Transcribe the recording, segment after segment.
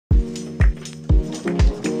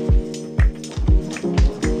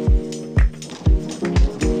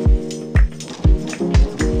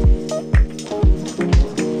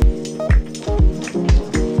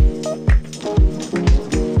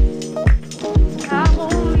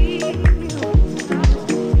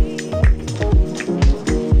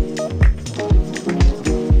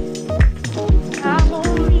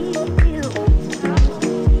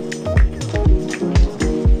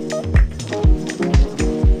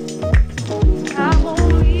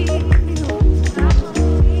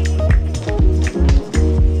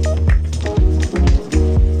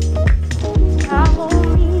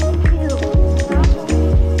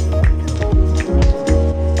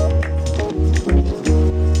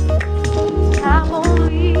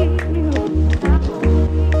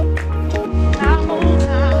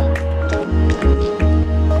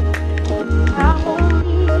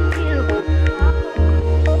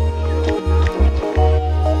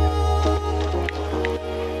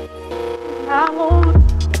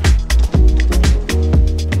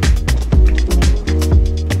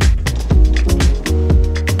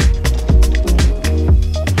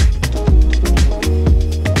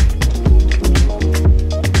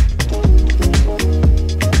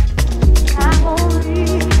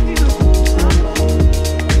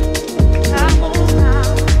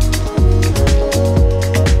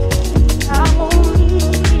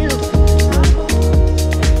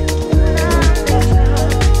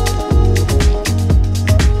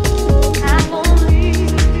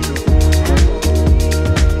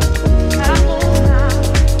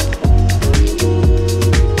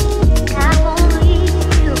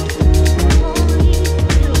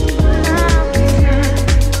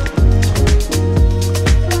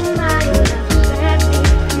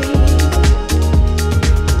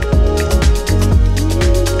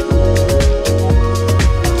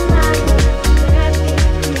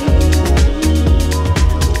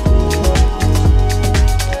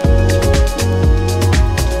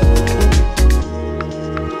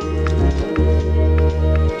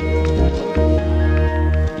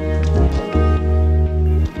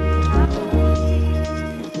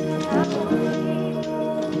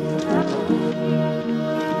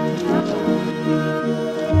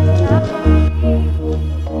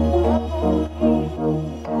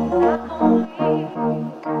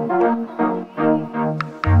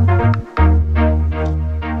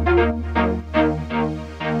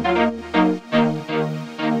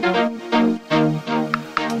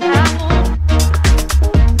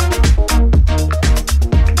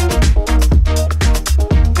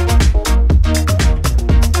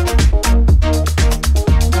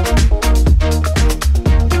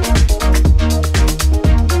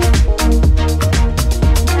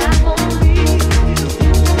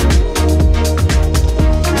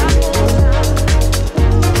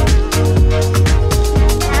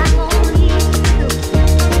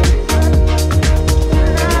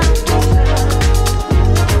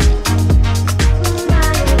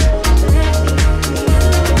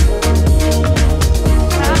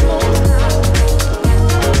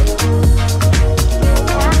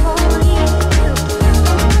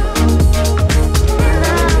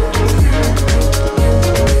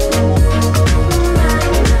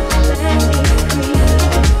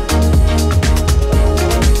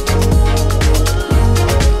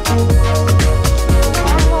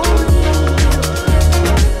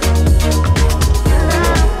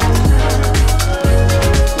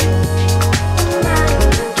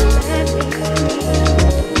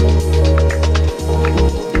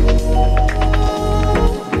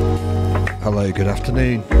Hello, good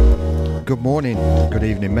afternoon, good morning, good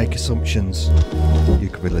evening. Make assumptions. You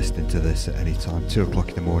could be listening to this at any time, 2 o'clock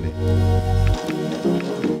in the morning.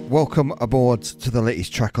 Welcome aboard to the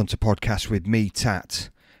latest Trackhunter podcast with me,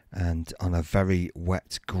 Tat. And on a very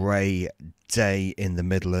wet, grey day in the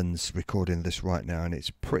Midlands, recording this right now, and it's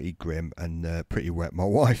pretty grim and pretty wet. My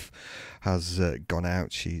wife has gone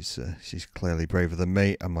out. She's clearly braver than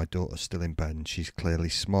me, and my daughter's still in bed, and she's clearly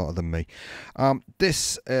smarter than me.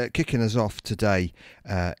 This kicking us off today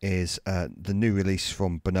is the new release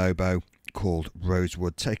from Bonobo called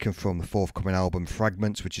Rosewood, taken from the forthcoming album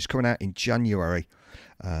Fragments, which is coming out in January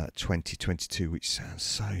 2022, which sounds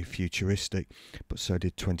so futuristic, but so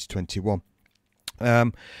did 2021.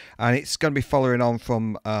 And it's going to be following on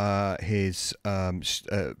from his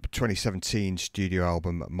 2017 studio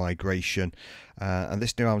album Migration, and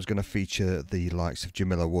this new album is going to feature the likes of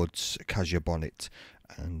Jamila Woods, Kasia Bonnet,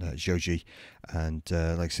 and Joji, and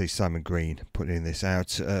like I say, Simon Green putting this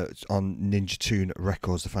out on Ninja Tune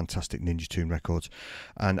Records, the fantastic Ninja Tune Records.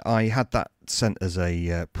 And I had that sent as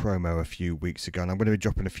a promo a few weeks ago, and I'm going to be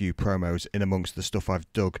dropping a few promos in amongst the stuff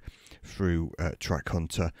I've dug through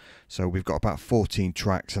Trackhunter. So we've got about 14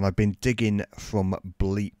 tracks, and I've been digging from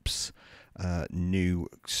Bleep's new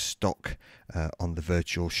stock on the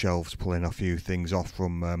virtual shelves, pulling a few things off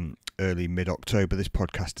from early mid-October. This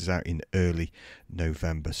podcast is out in early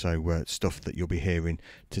November, so stuff that you'll be hearing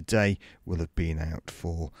today will have been out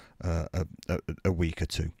for a week or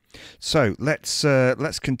two. So let's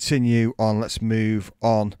continue on. Let's move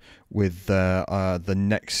on with the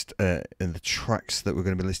next the tracks that we're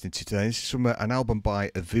going to be listening to today. This is from an album by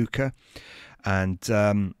Ovuca,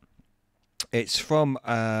 and it's from,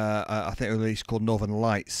 I think, a release called Northern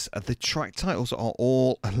Lights. The track titles are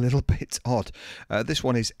all a little bit odd. This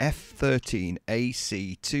one is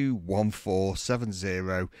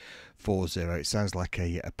F13AC2147040. It sounds like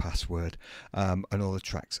a password, and all the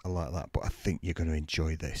tracks are like that, but I think you're going to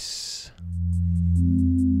enjoy this.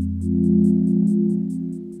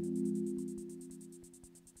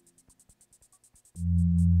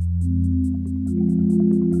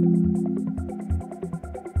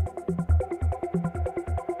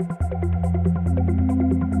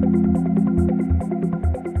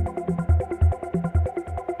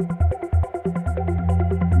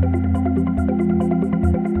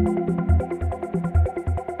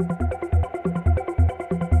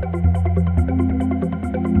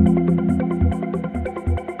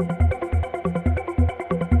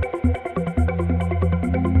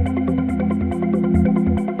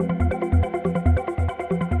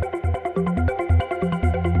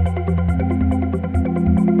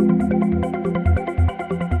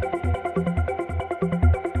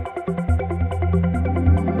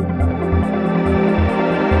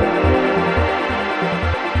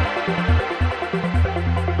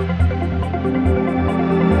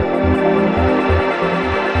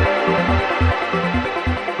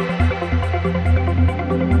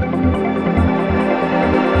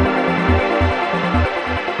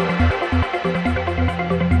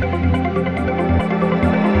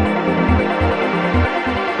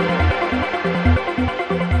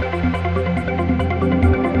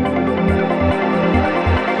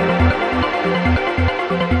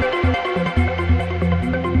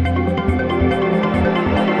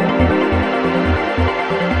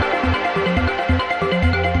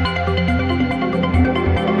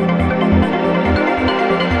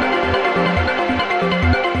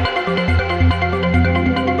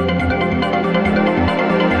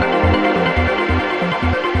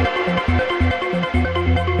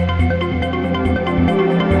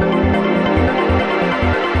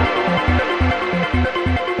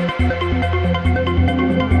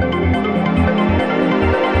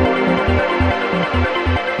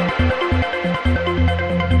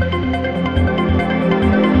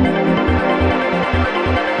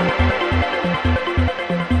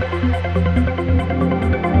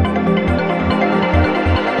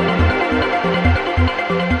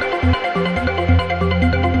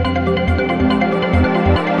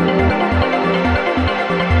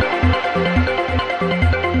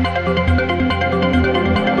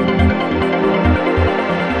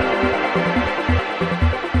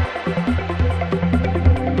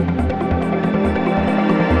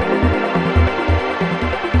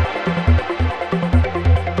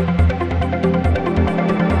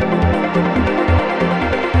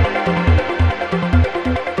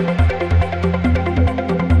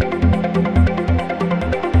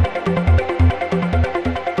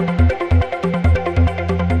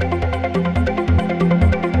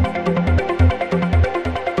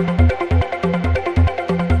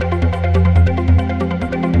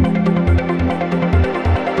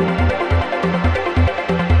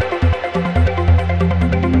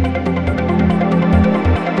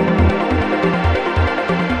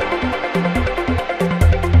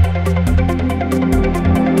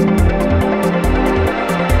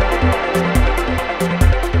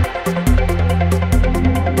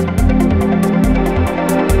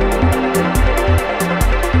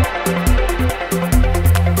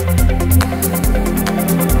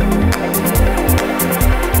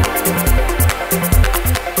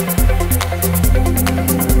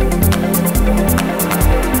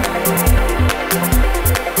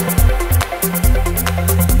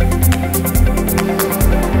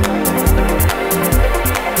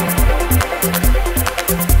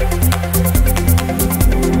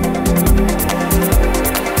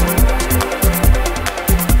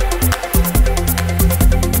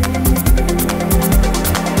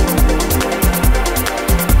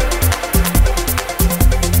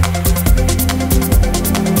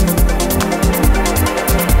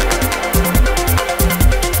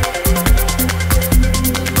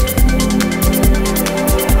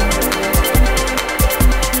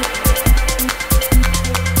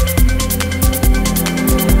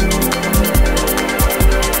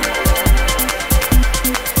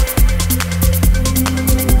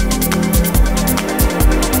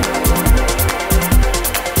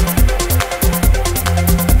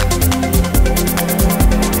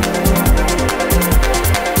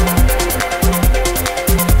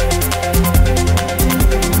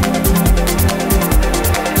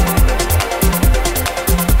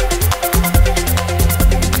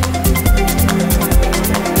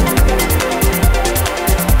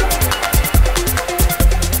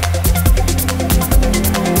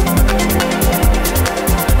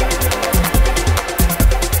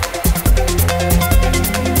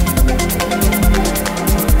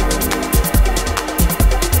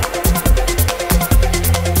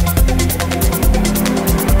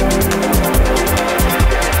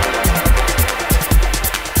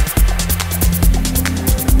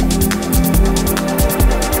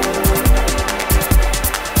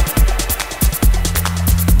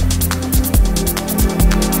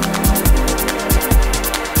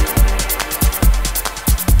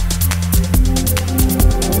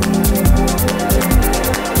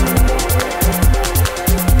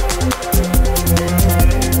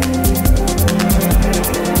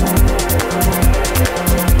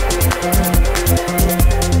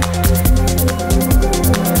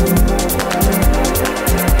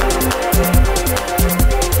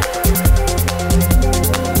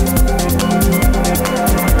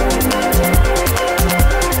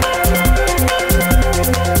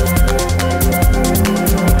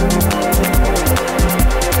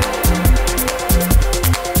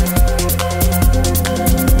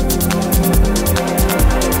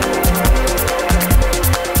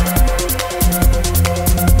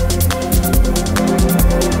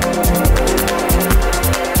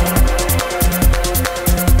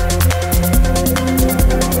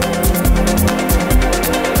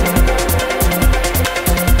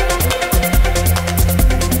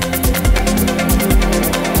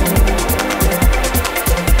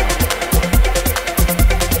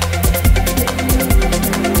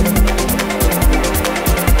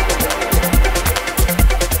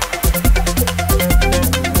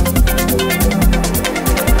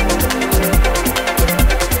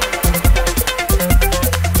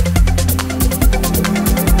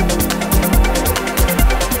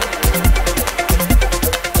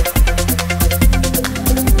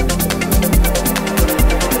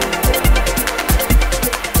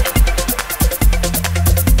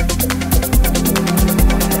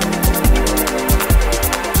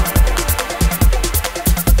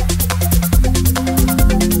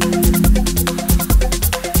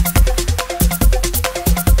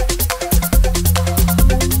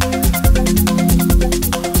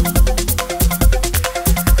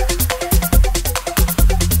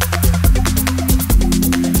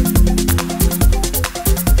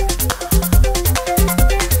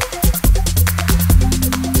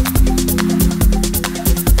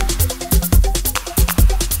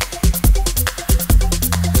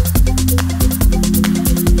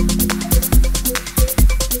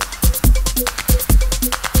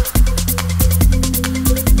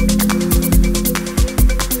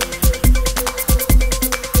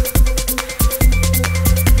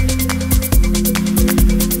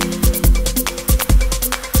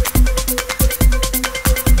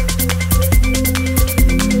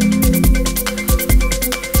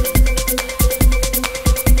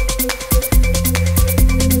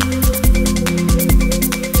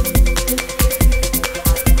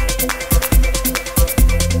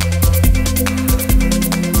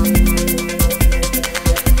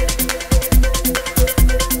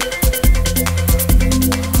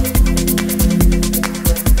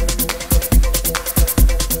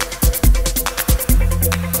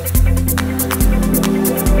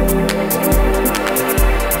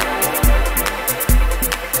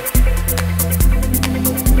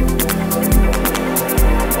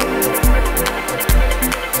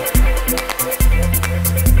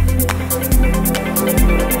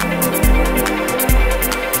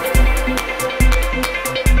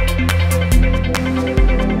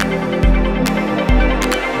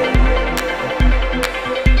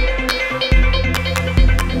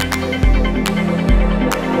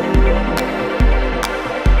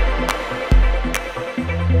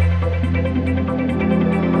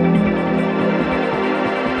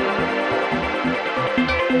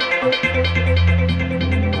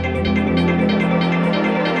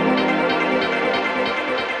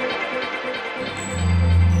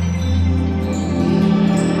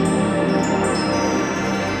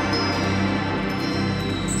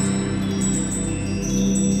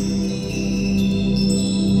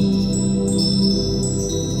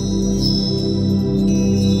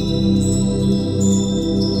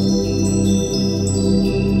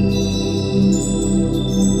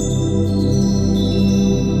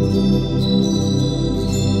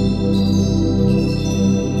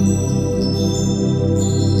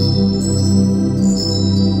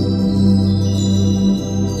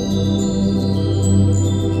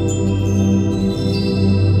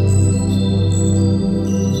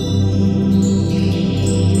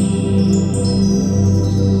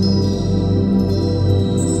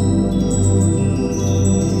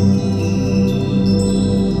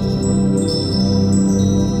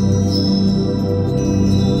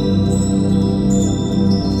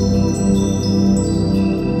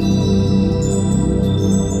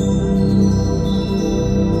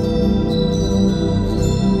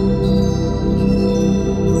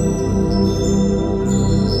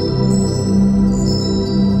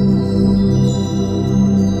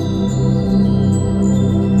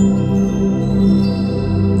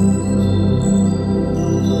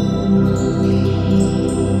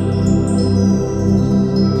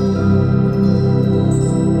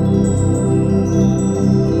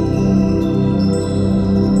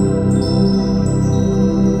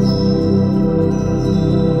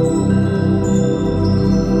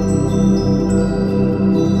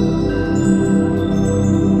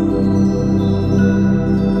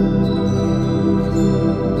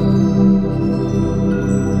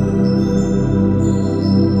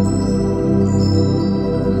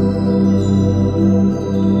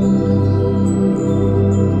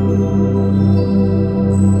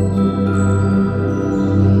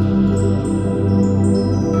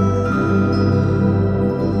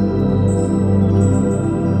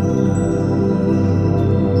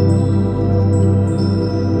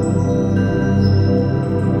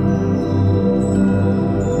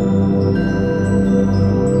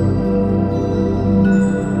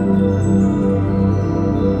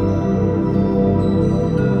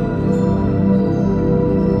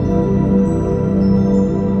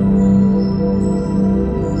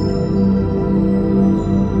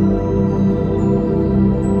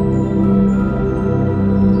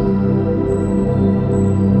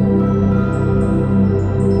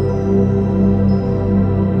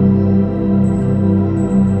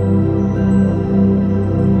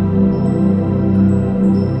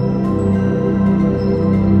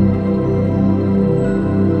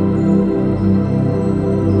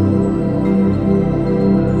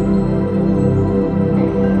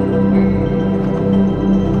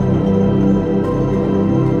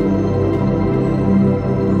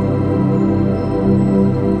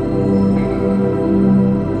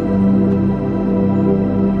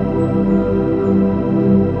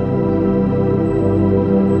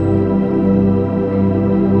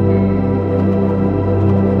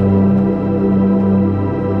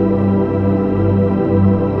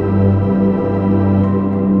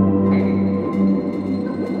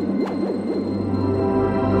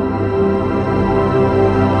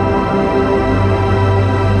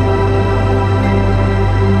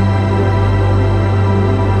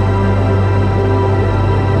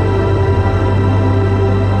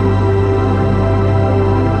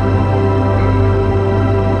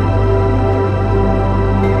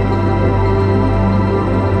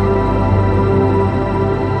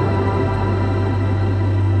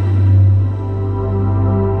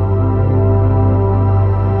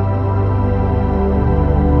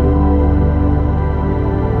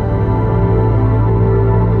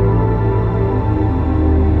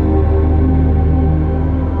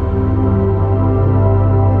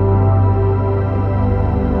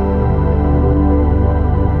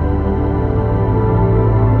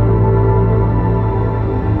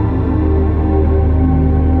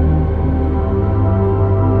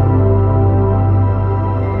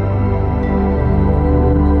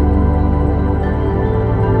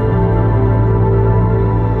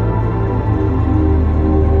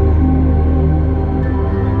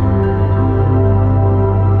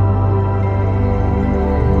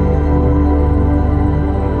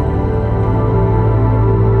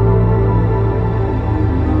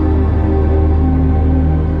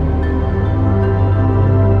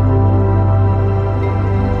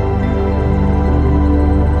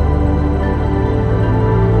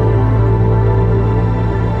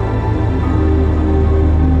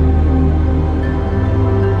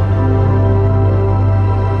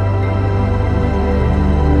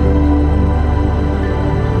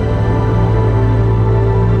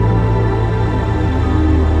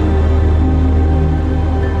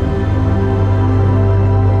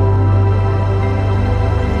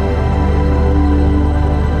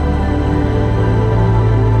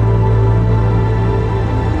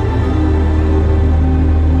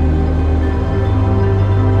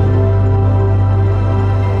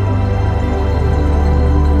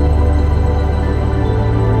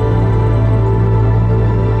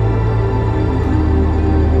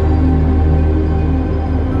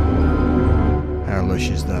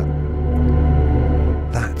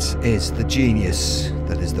 is the genius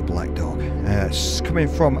that is the Black Dog. It's coming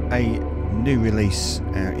from a new release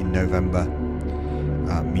out in November,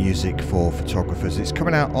 Music for Photographers. It's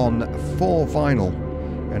coming out on 4 vinyl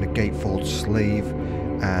and a gatefold sleeve,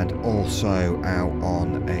 and also out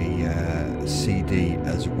on a CD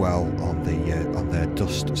as well on their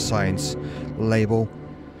Dust Science label.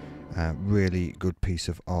 Really good piece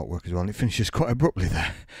of artwork as well, and it finishes quite abruptly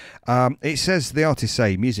there. It says, the artists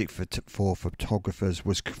say, music for photographers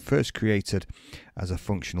was first created as a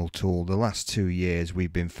functional tool. The last 2 years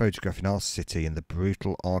we've been photographing our city and the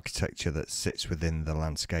brutal architecture that sits within the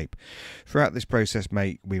landscape. Throughout this process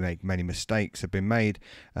we make many mistakes have been made,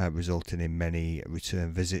 resulting in many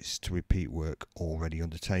return visits to repeat work already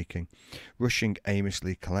undertaken. Rushing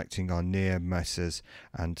aimlessly, collecting our near misses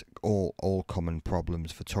and all common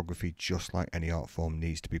problems. Photography, just like any art form,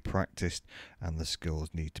 needs to be practiced and the skills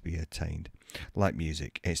need to be attained. Like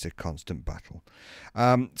music, it's a constant battle.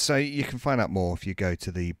 So you can find out more if you go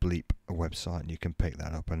to the Bleep website, and you can pick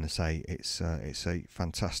that up. And say it's a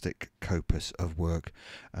fantastic corpus of work,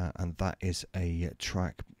 and that is a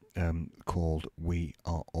track called We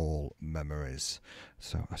Are All Memories.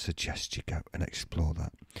 So I suggest you go and explore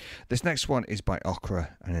that. This next one is by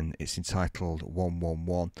Ochre, and it's entitled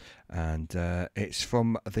 111, and it's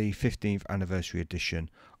from the 15th anniversary edition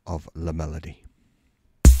of La Melody.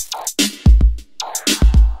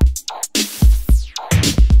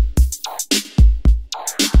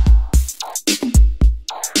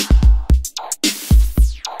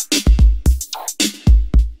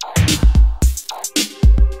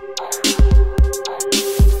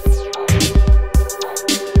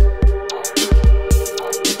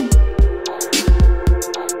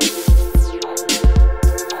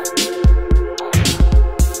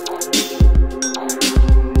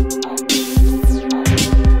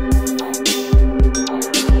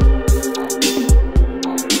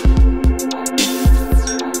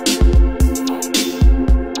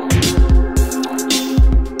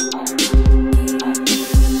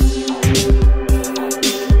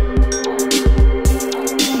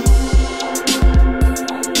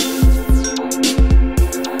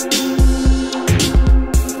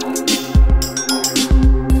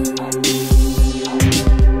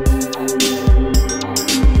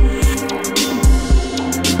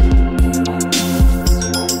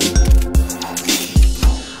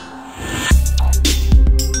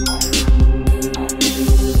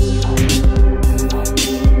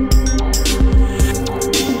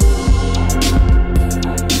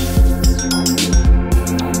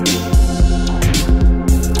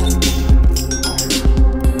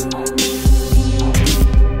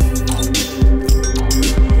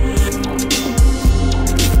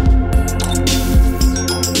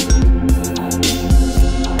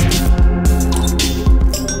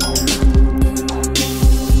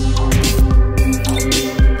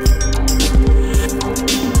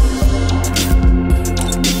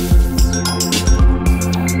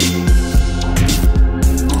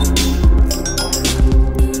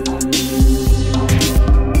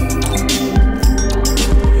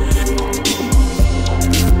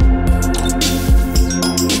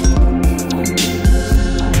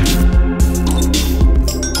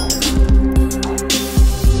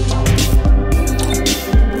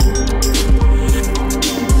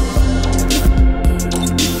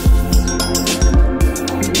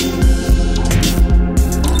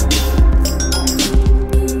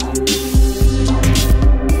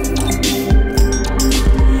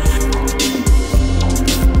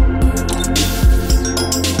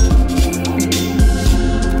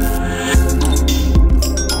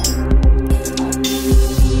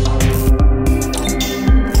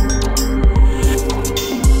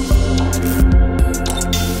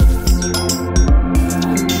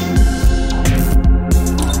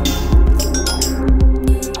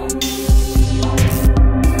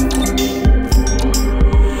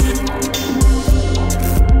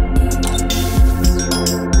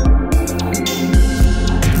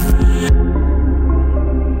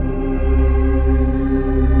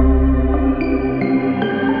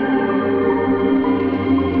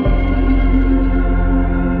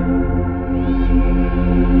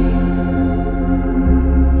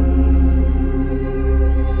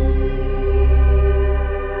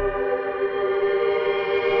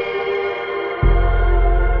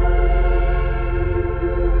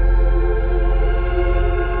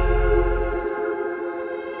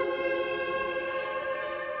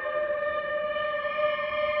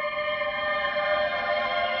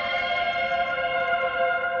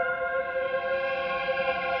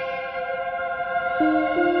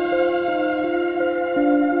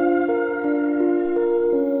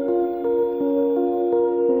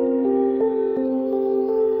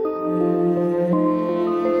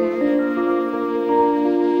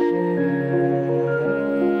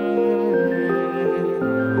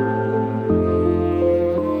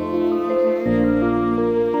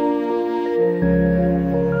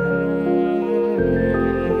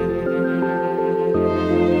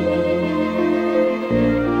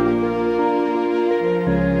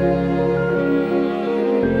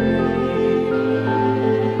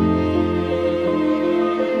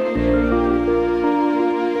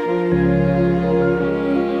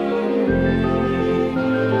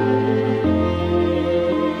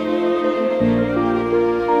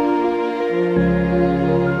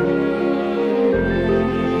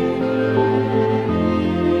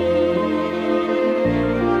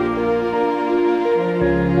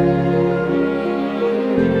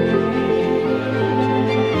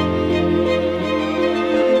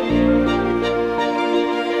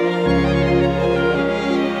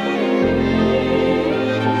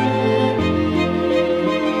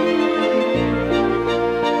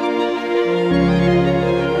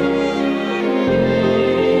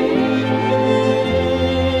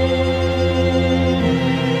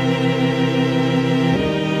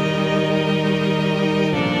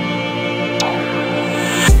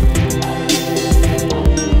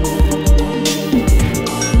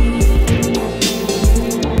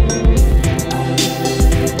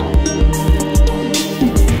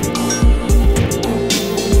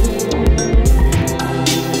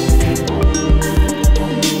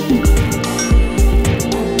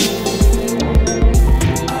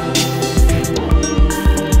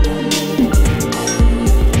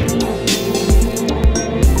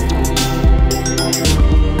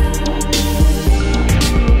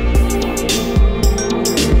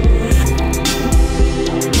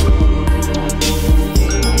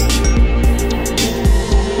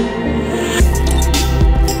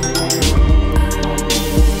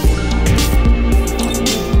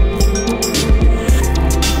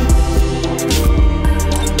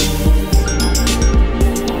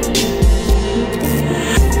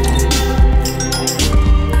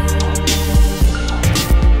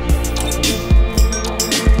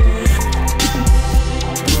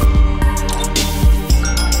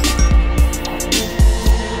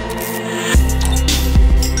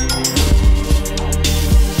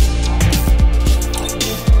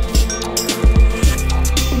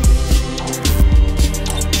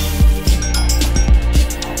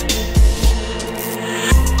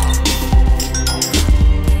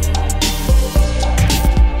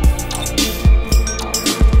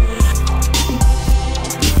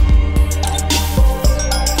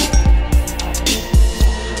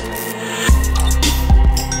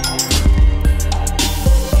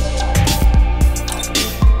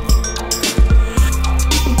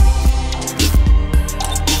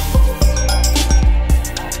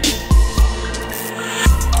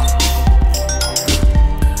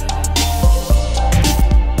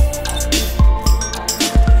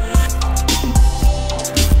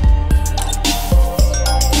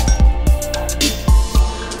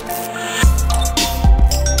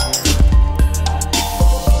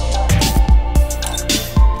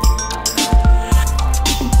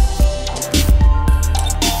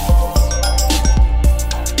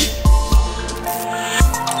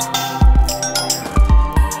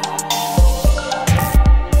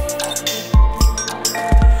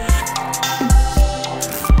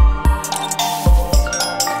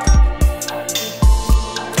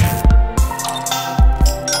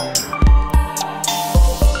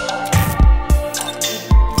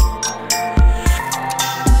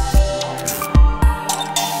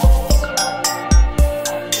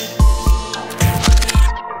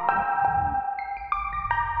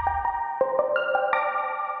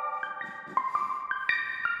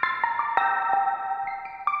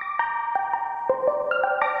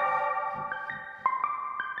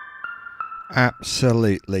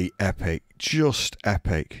 Absolutely epic, just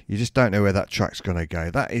epic. You just don't know where that track's going to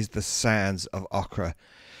go. That is the sounds of Ochre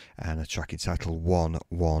and a track entitled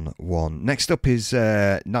 111. Next up is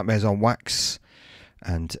Nightmares on Wax,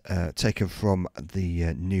 and taken from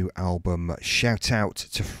the new album Shout Out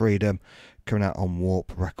to Freedom, coming out on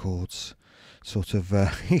Warp Records. Sort of,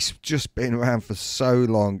 he's just been around for so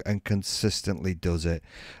long and consistently does it.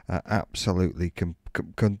 Absolutely,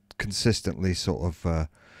 consistently sort of.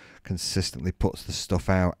 Consistently puts the stuff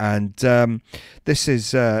out, and this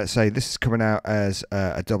is this is coming out as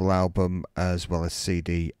a double album as well as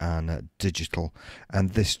CD and digital,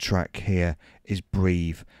 and this track here is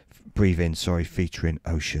Breathe In, featuring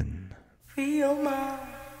OSHUN. Feel my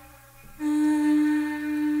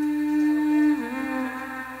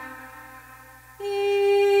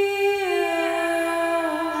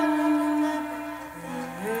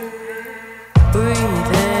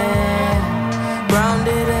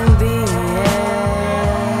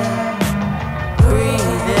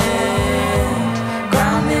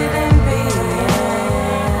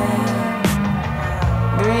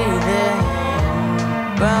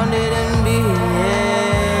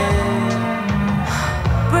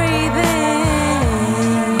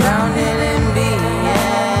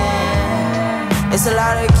It's a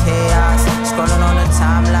lot of chaos, scrolling on the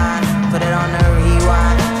timeline, put it on the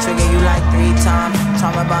rewind, trigger you like 3 times,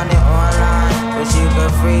 trauma bonded online, wish you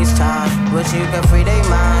could freeze time, wish you could free their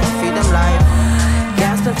minds, feed them life,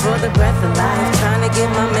 gasping for the breath of life, trying to get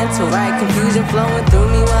my mental right, confusion flowing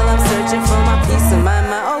through me while I'm searching for my peace of mind.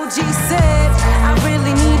 My OG said, I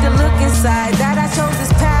really need to look inside, that I chose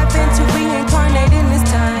this path and to reincarnate in this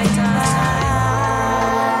time.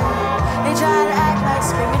 They try to act like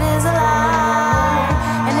spirit is alive,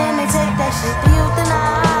 and then they take that shit to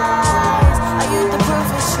euthanize. Are you the proof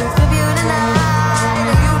of truth if you deny?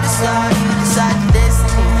 Or you decide your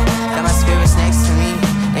destiny. Got my spirits next to me,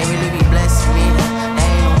 they really be blessing me. They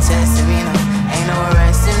ain't no testing me, no, ain't no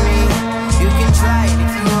arresting me. You can try it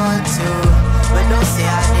if you want to, but don't say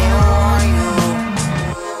I didn't warn you.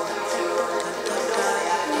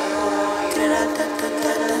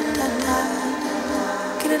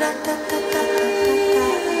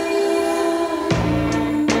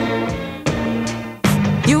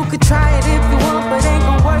 You could try it if you want, but ain't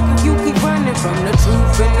gon' work if you keep running from the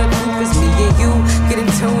truth. And the truth is me and you. Get in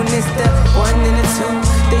tune, it's the 1 and the 2.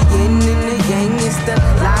 The yin and the yang, it's the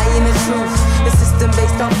lie and the truth. The system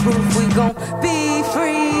based on proof. We gon' be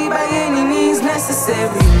free by any means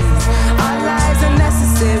necessary. Our lives are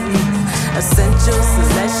necessary, essential,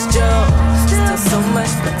 celestial. Still so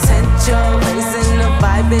much potential, raising the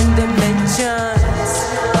vibe in dimensions.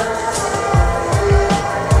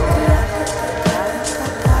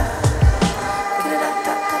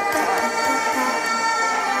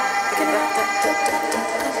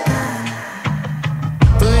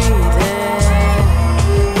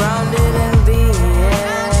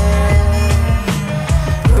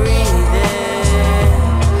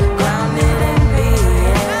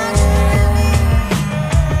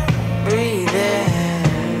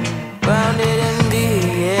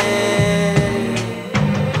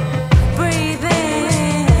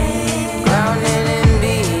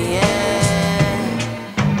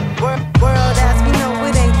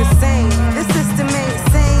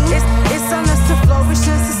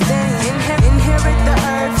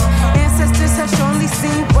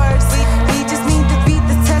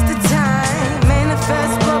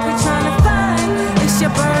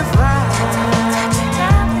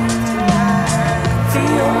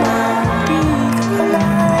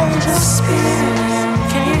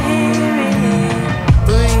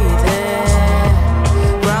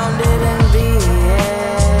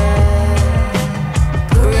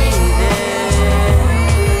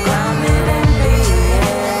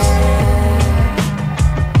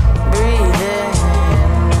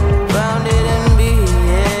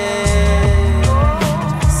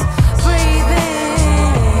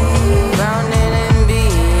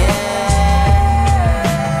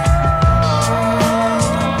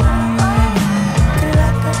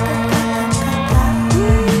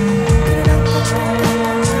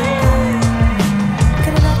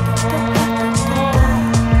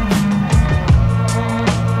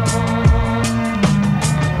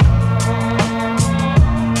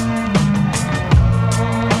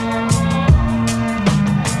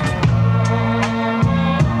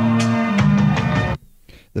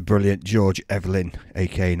 Brilliant George Evelyn,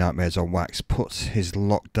 aka Nightmares on Wax, puts his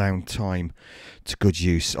lockdown time to good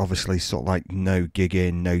use. Obviously, sort of like no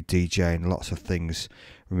gigging, no DJing, lots of things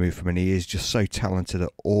removed from him. He is just so talented at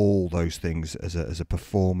all those things as a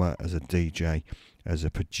performer, as a DJ, as a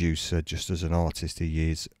producer, just as an artist.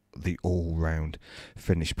 He is the all-round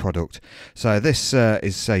finished product. So this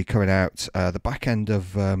is coming out the back end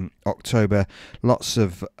of October. Lots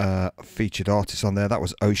of featured artists on there. That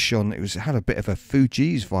was OSHUN. It had a bit of a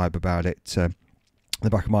Fugees vibe about it. The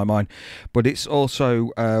back of my mind, but it's also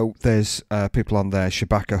there's people on there: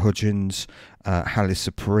 Shabaka Hudgens, Halle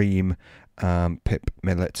Supreme, Pip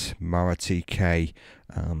Millet, Mara TK,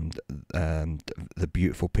 the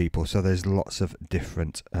beautiful people. So there's lots of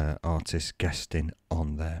different artists guesting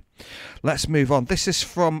on there. Let's move on. This is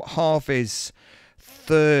from Harvey's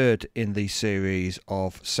third in the series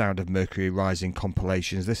of Sound of Mercury Rising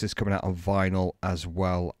compilations. This is coming out on vinyl as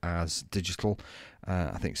well as digital.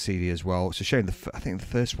 I think CD as well. It's a shame. I think the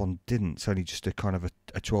first one didn't. It's only just a kind of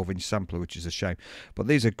a 12-inch sampler, which is a shame. But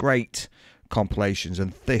these are great compilations,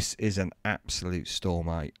 and this is an absolute storm.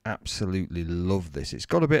 I absolutely love this. It's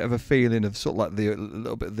got a bit of a feeling of sort of like a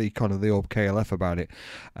little bit of the kind of the old KLF about it,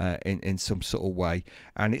 in some sort of way.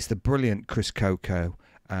 And it's the brilliant Chris Coco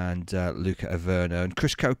and Luca Averno. And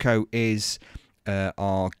Chris Coco is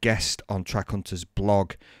our guest on Trackhunter's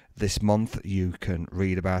blog this month. You can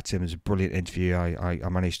read about him. It's a brilliant interview. I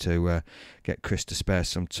managed to get Chris to spare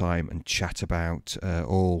some time and chat about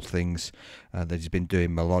all things that he's been doing.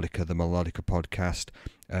 Melodica, the Melodica podcast,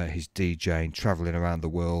 his DJing, travelling around the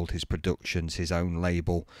world, his productions, his own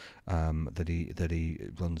label that he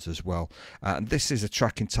runs as well. And this is a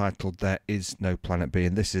track entitled "There Is No Planet B,"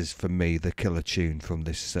 and this is for me the killer tune from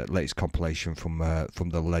this latest compilation from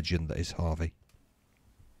the legend that is Harvey.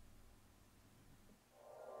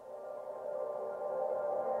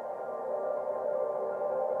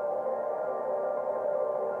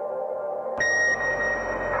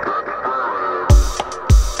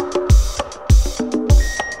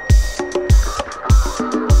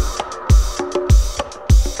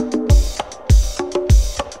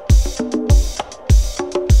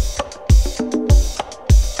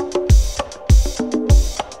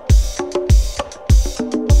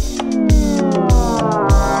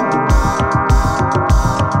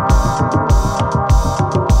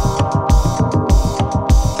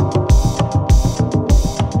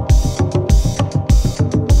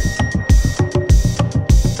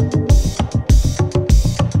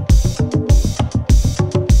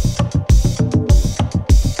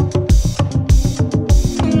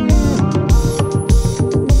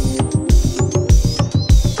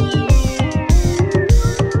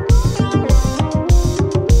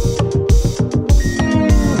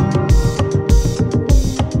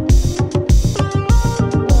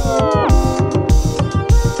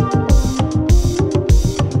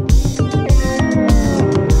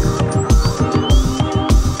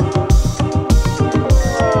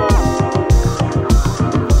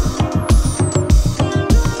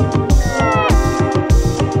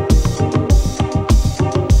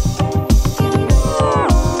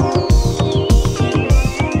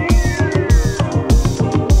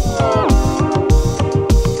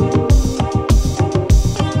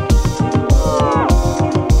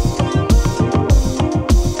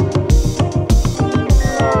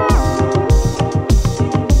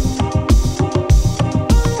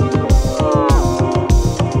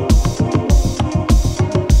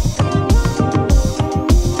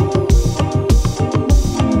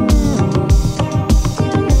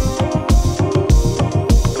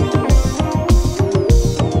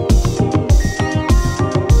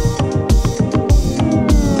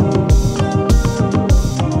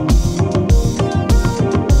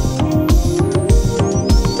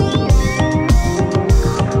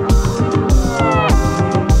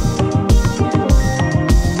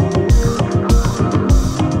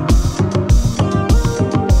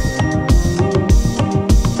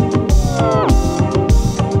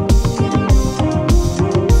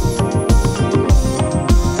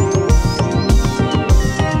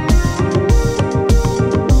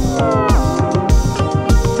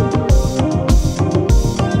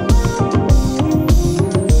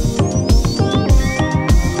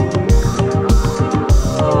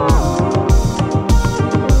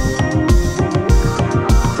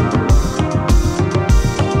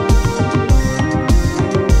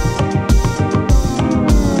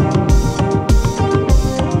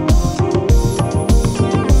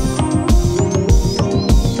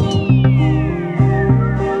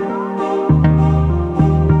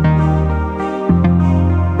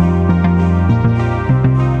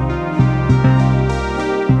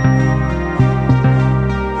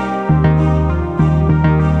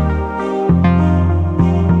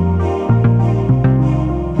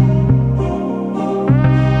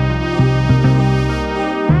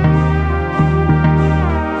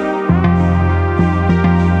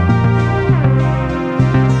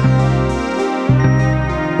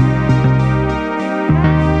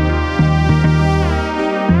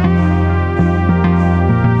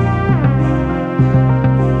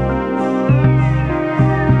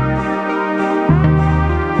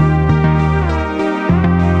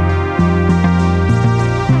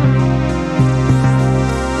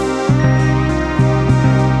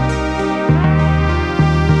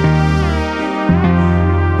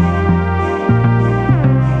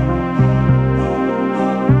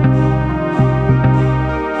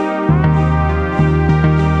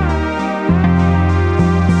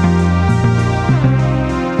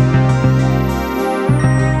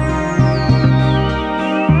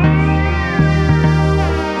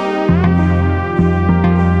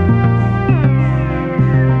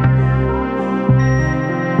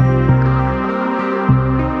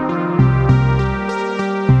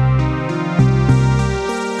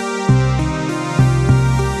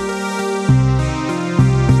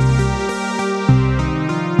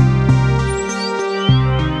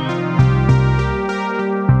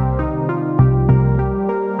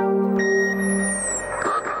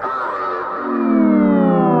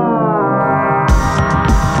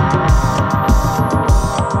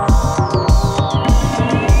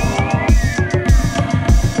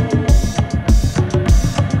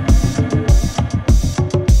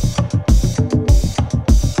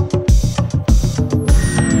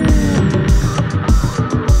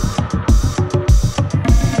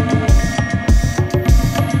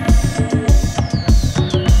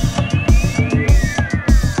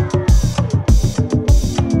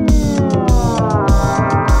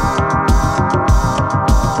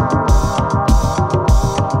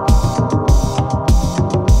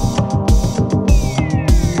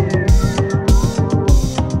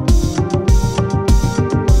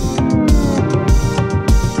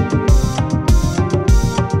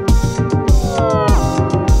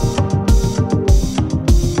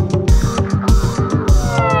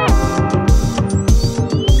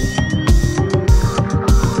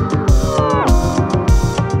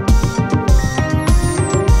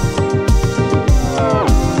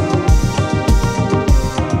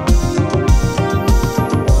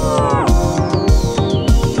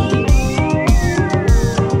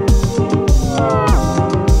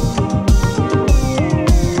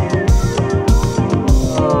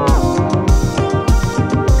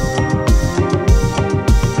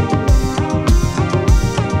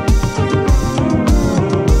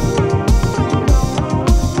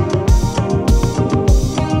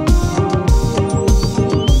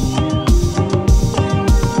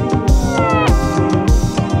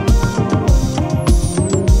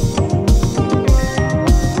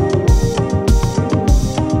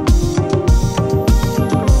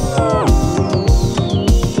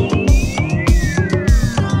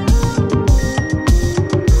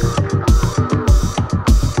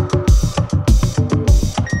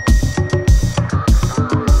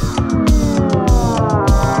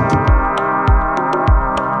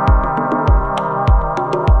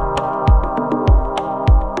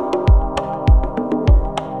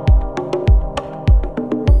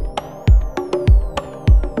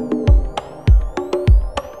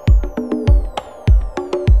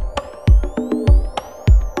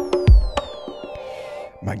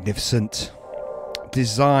 magnificent,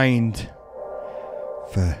 designed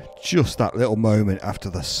for just that little moment after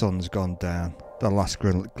the sun's gone down, the last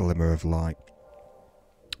glimmer of light,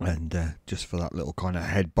 and just for that little kind of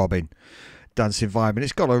head bobbing dancing vibe. And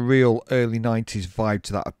it's got a real early 90s vibe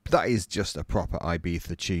to that. That is just a proper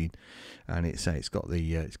Ibiza tune, and it's got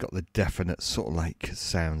the definite sort of like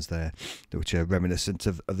sounds there, which are reminiscent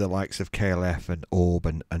of the likes of KLF and Orb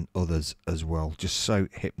and others as well. Just so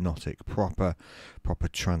hypnotic, proper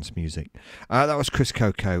trance music. That was Chris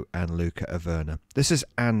Coco and Luca Averna. This is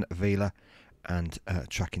Annweiler and a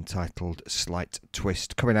track entitled Slight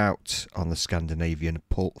Twist, coming out on the Scandinavian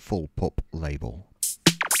Full Pupp label.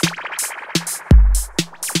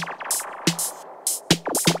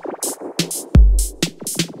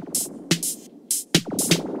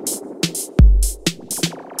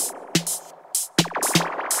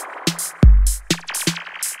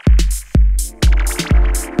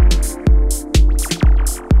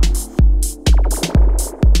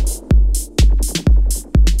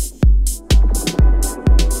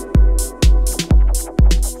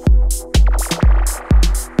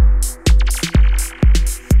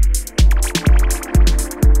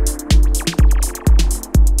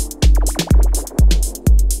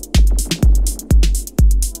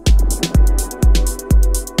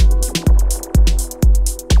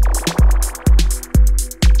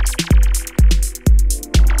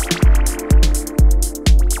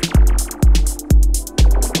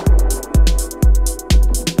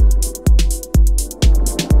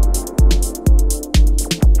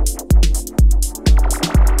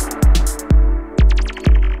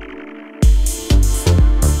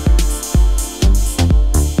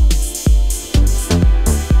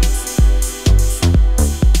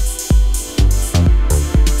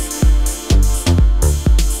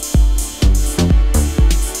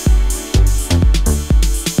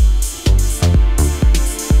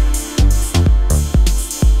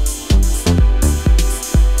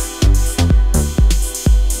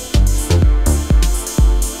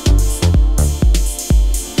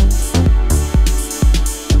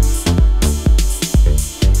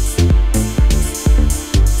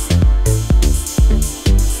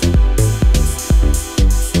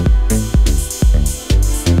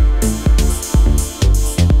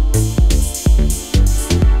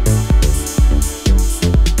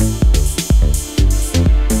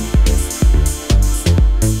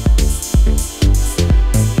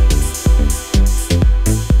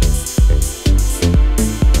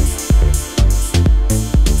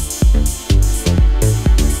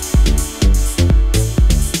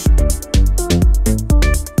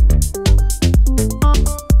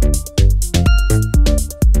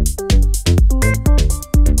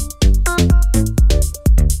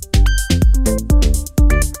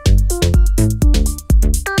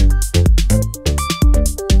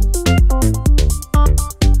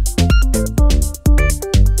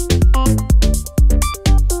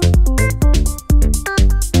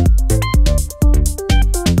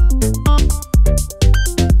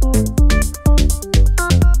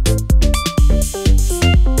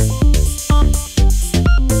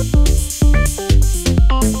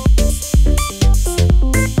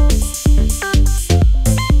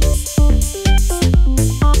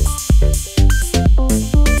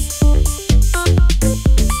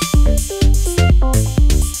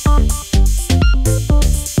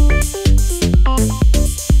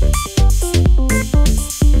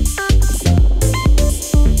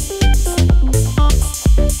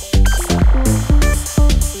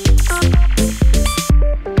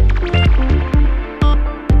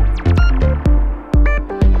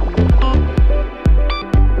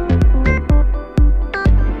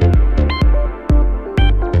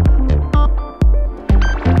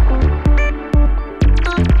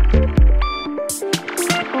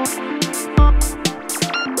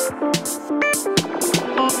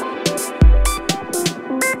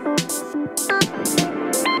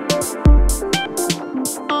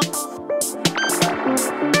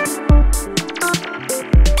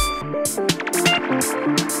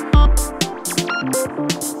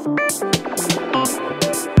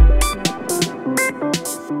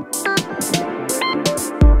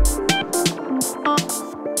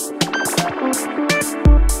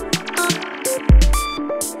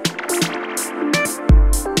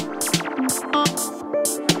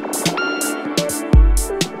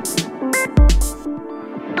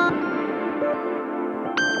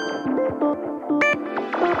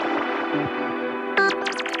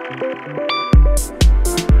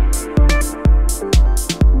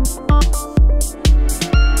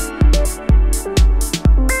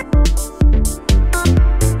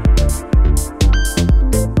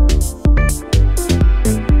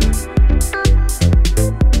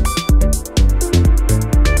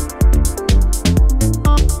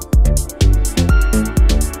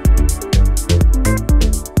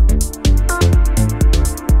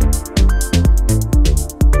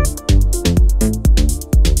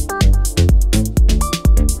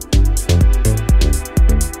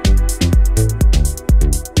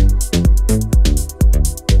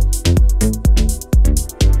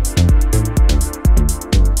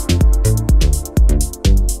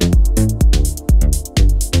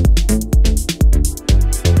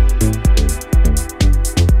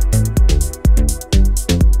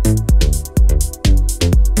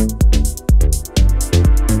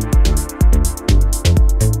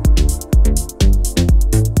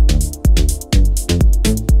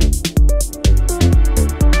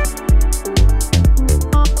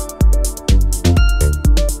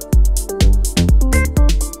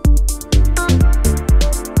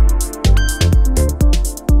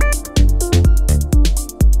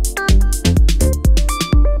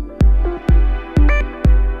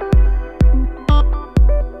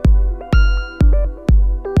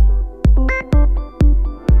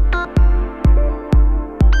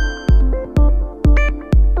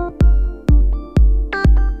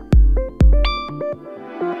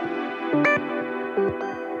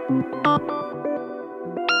 How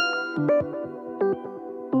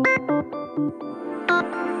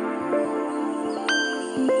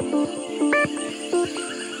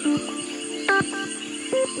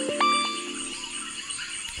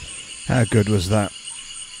good was that?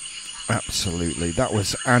 Absolutely. That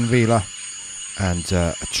was Annweiler and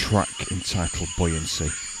a track entitled Buoyancy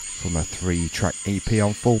from a 3-track EP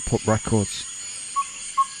on Full Pupp Records.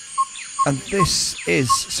 And this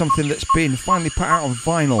is something that's been finally put out on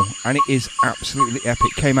vinyl, and it is absolutely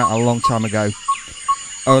epic. It came out a long time ago.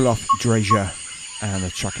 Olaf Dreja and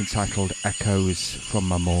a track entitled Echoes from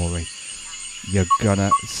Mamori. You're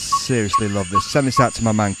gonna seriously love this. Send this out to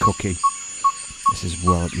my man Cookie. This is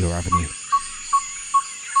well up your avenue.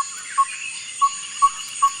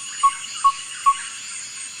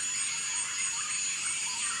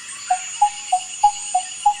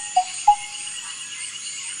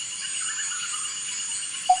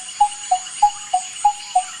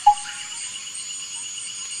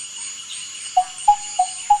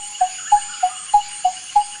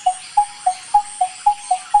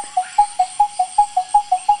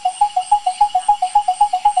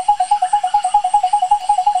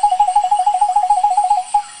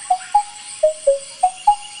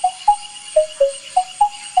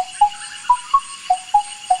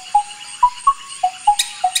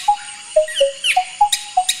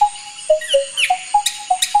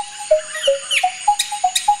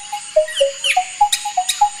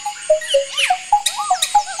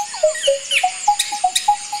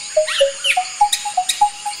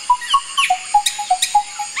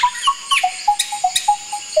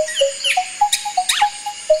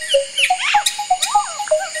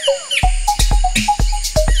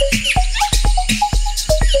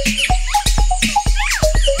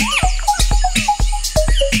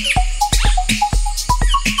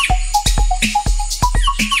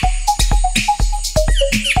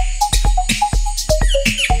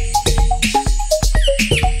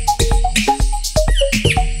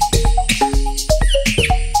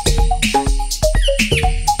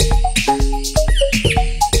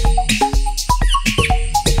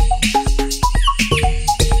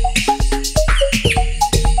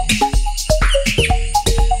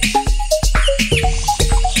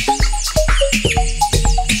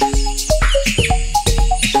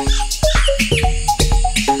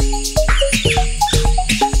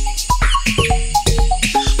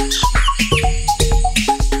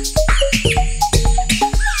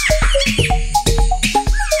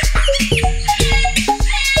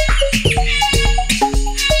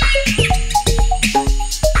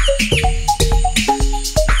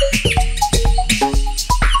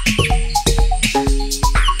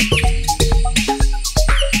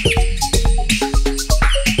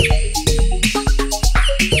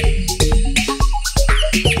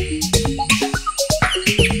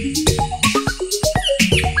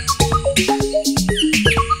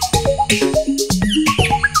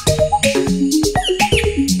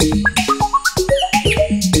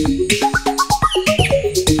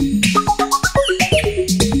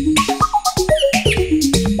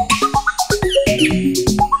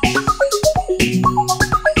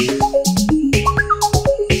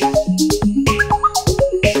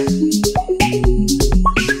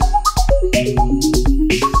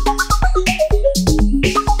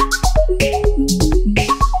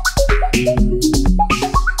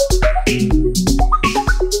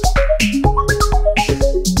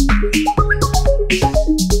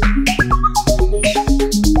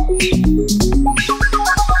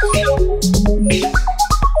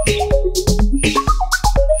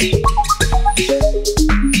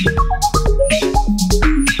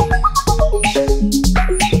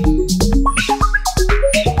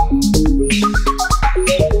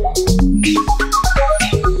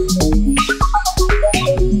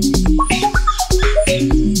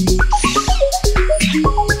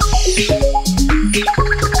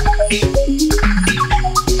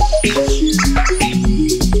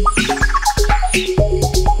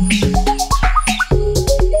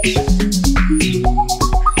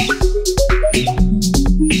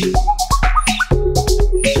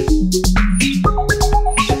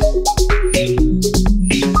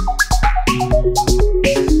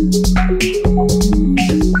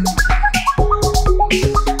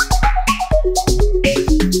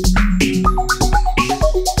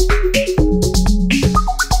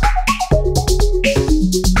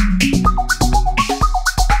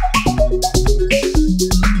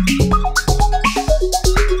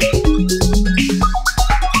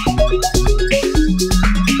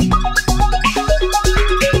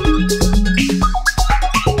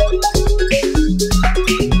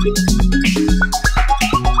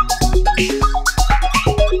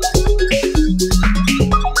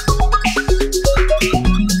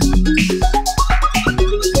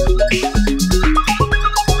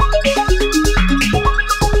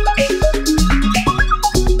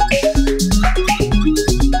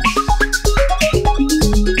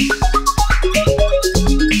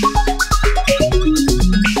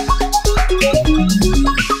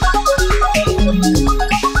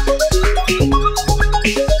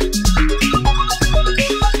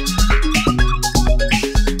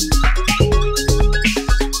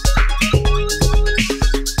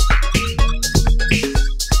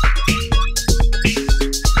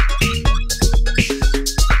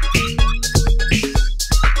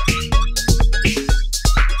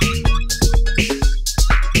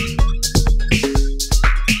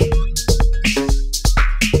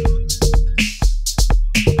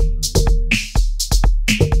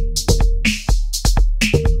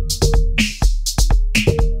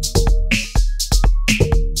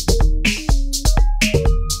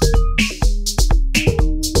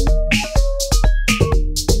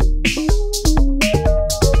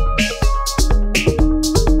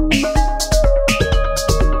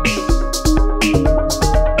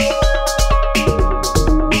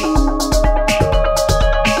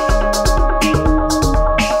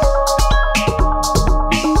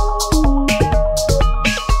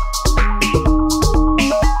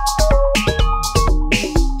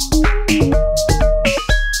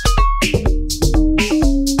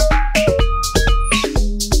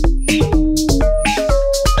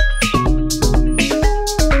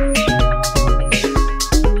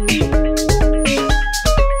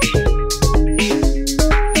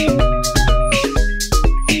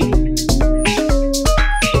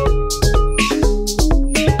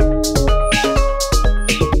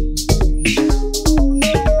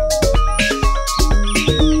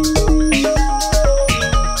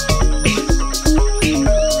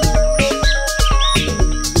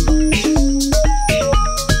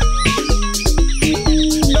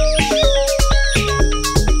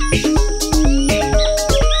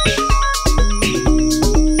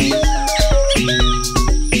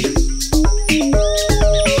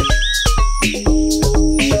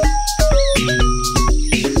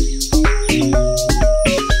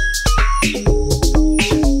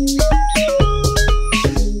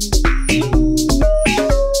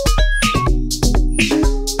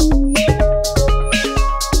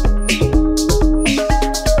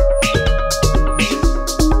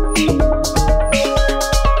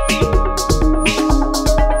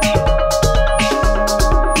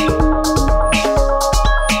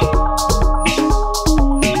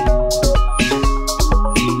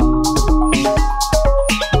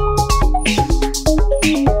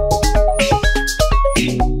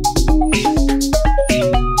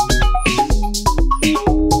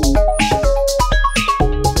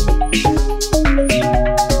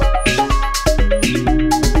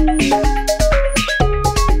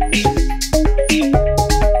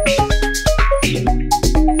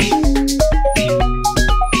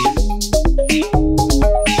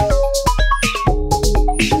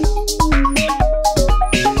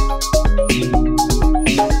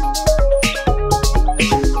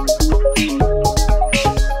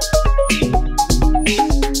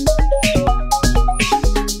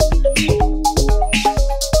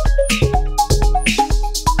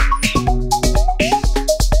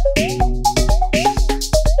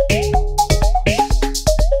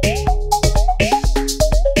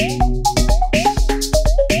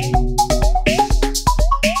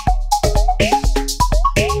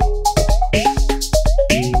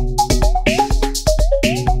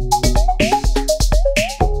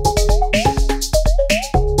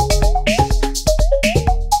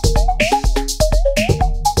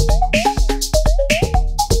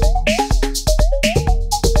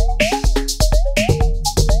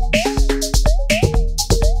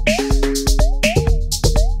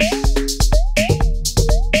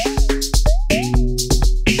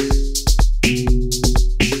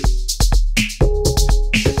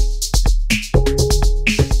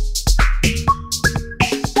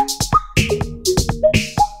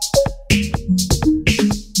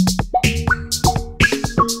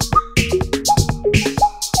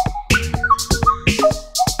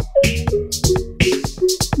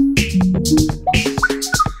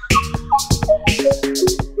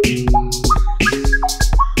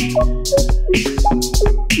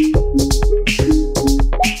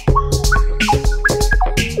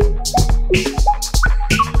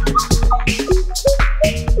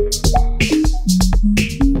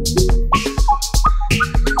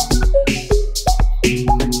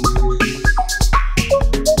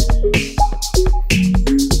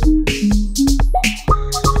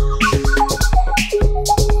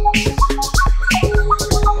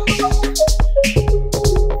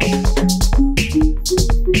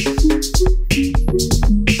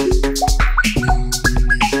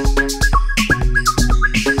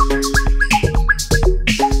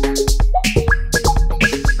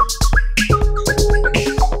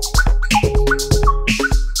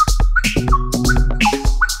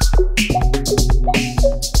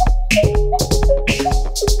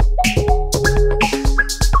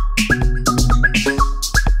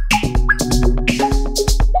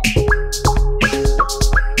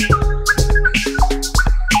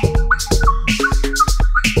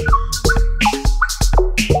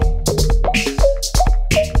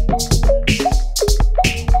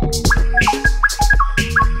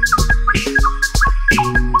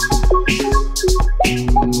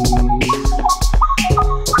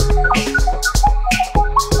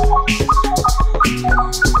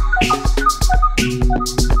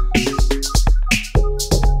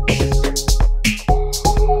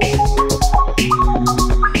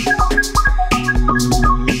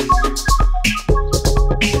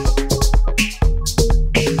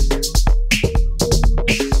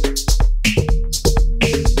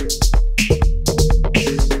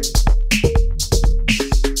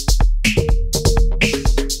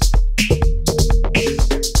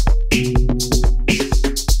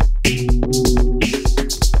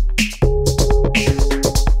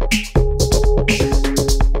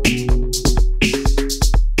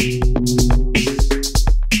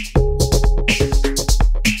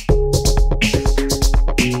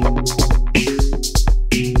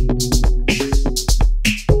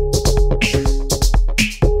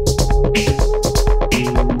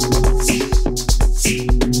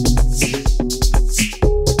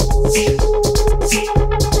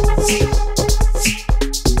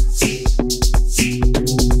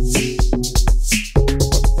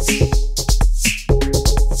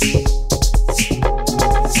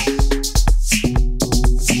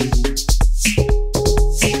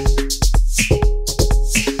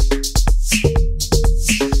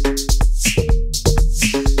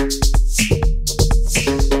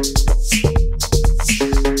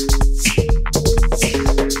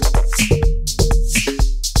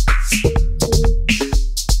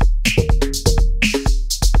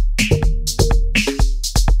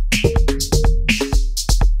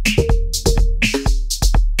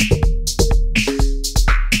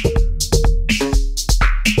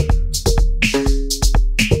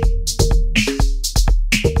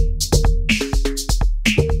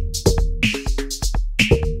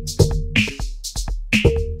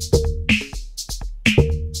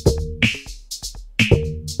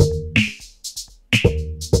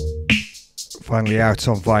 Finally out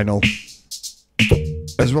on vinyl.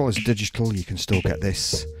 As well as digital, you can still get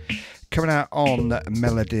this. Coming out on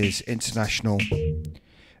Melodies International.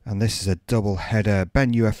 And this is a double header.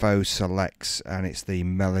 Ben UFO selects, and it's the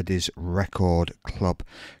Melodies Record Club.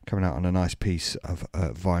 Coming out on a nice piece of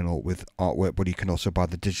vinyl with artwork, but you can also buy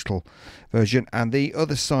the digital version. And the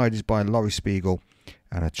other side is by Laurie Spiegel,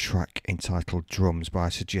 and a track entitled Drums, but I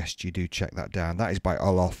suggest you do check that down. That is by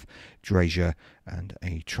Olaf Drazier, and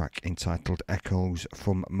a track entitled Echoes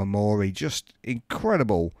from Mamori. Just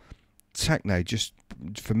incredible techno, just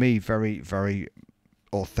for me very, very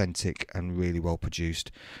authentic and really well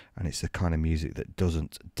produced, and it's the kind of music that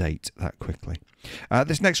doesn't date that quickly.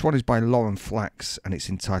 This next one is by Lauren Flax, and it's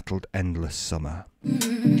entitled Endless Summer.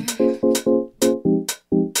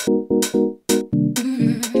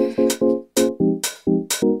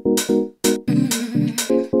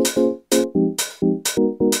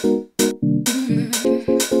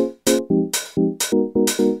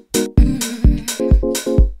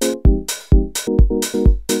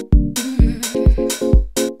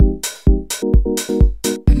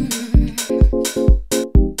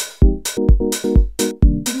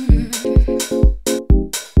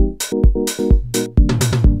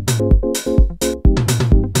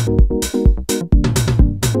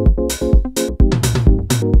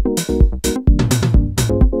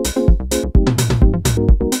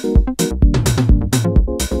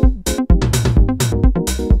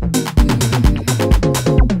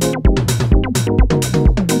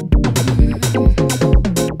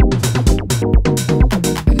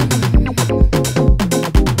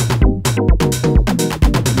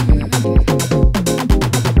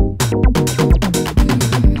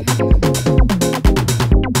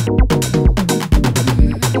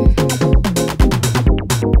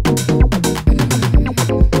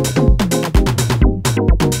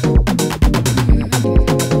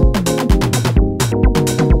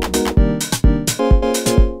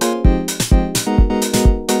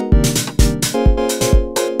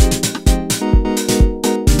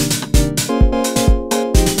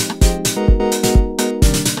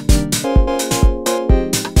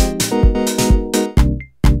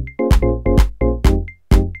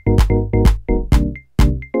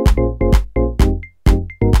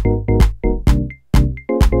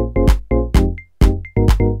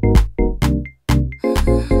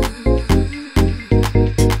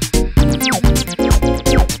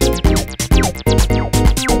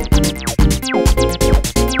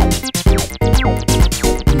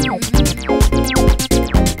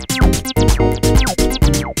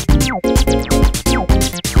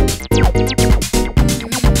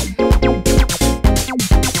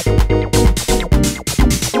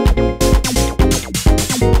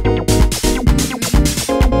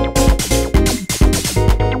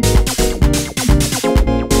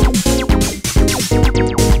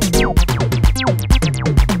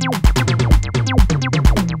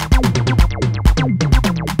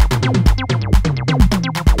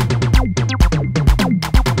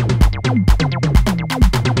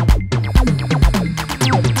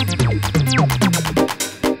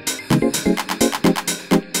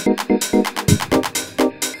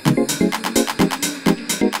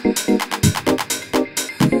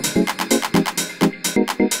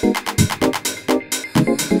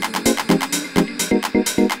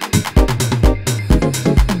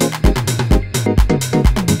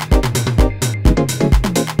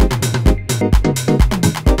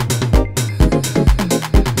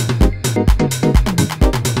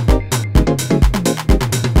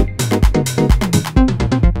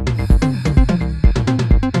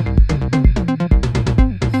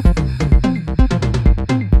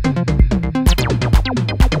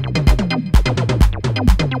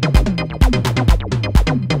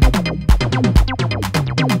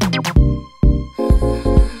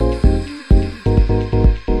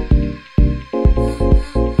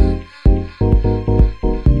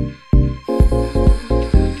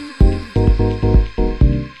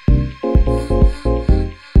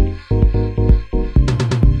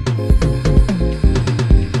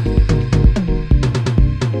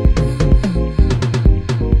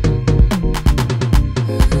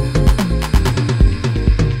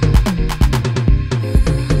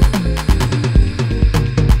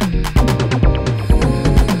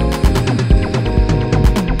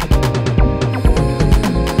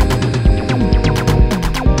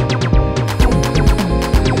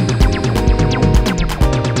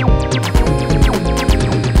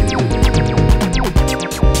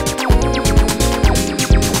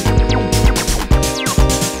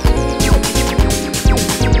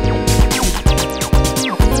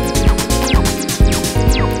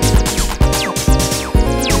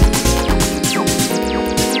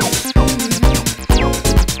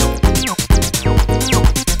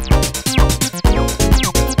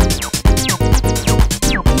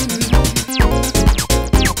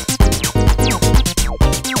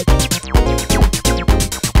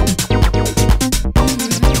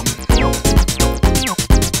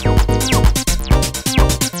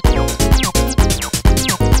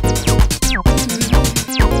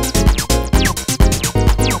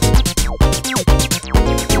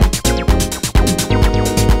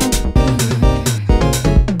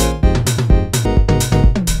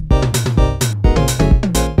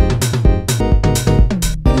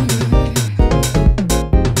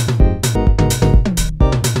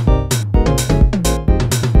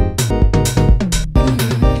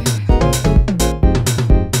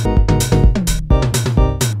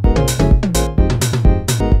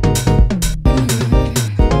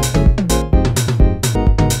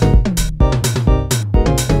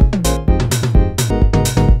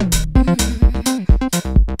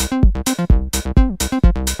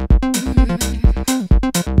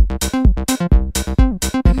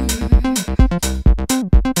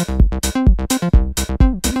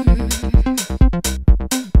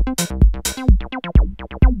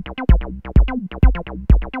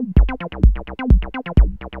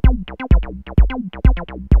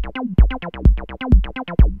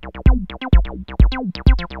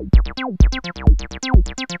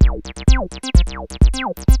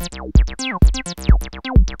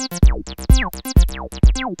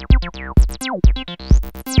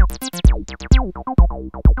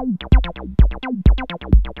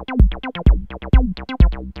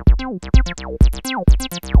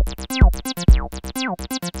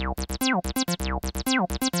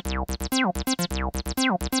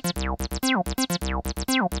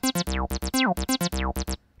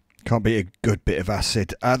 Can't be a good bit of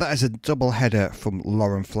acid. That is a double header from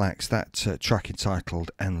Lauren Flax, that track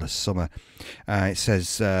entitled Endless Summer. It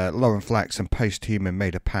says Lauren Flax and Posthuman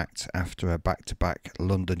made a pact after a back-to-back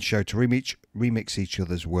London show to remix each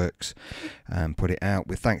other's works and put it out.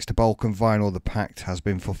 With thanks to Balkan Vinyl, the pact has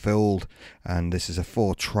been fulfilled, and this is a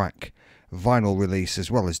 4-track vinyl release as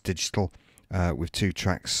well as digital, with 2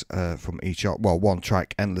 tracks from each, well, 1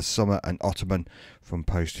 track, Endless Summer and Ottoman from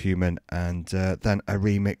Posthuman, and then a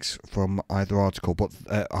remix from either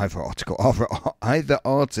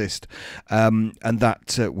artist, and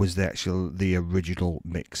that was the original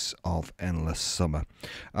mix of Endless Summer.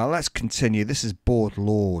 Let's continue. This is Bored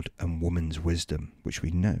Lord and Woman's Wisdom, which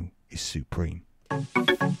we know is supreme.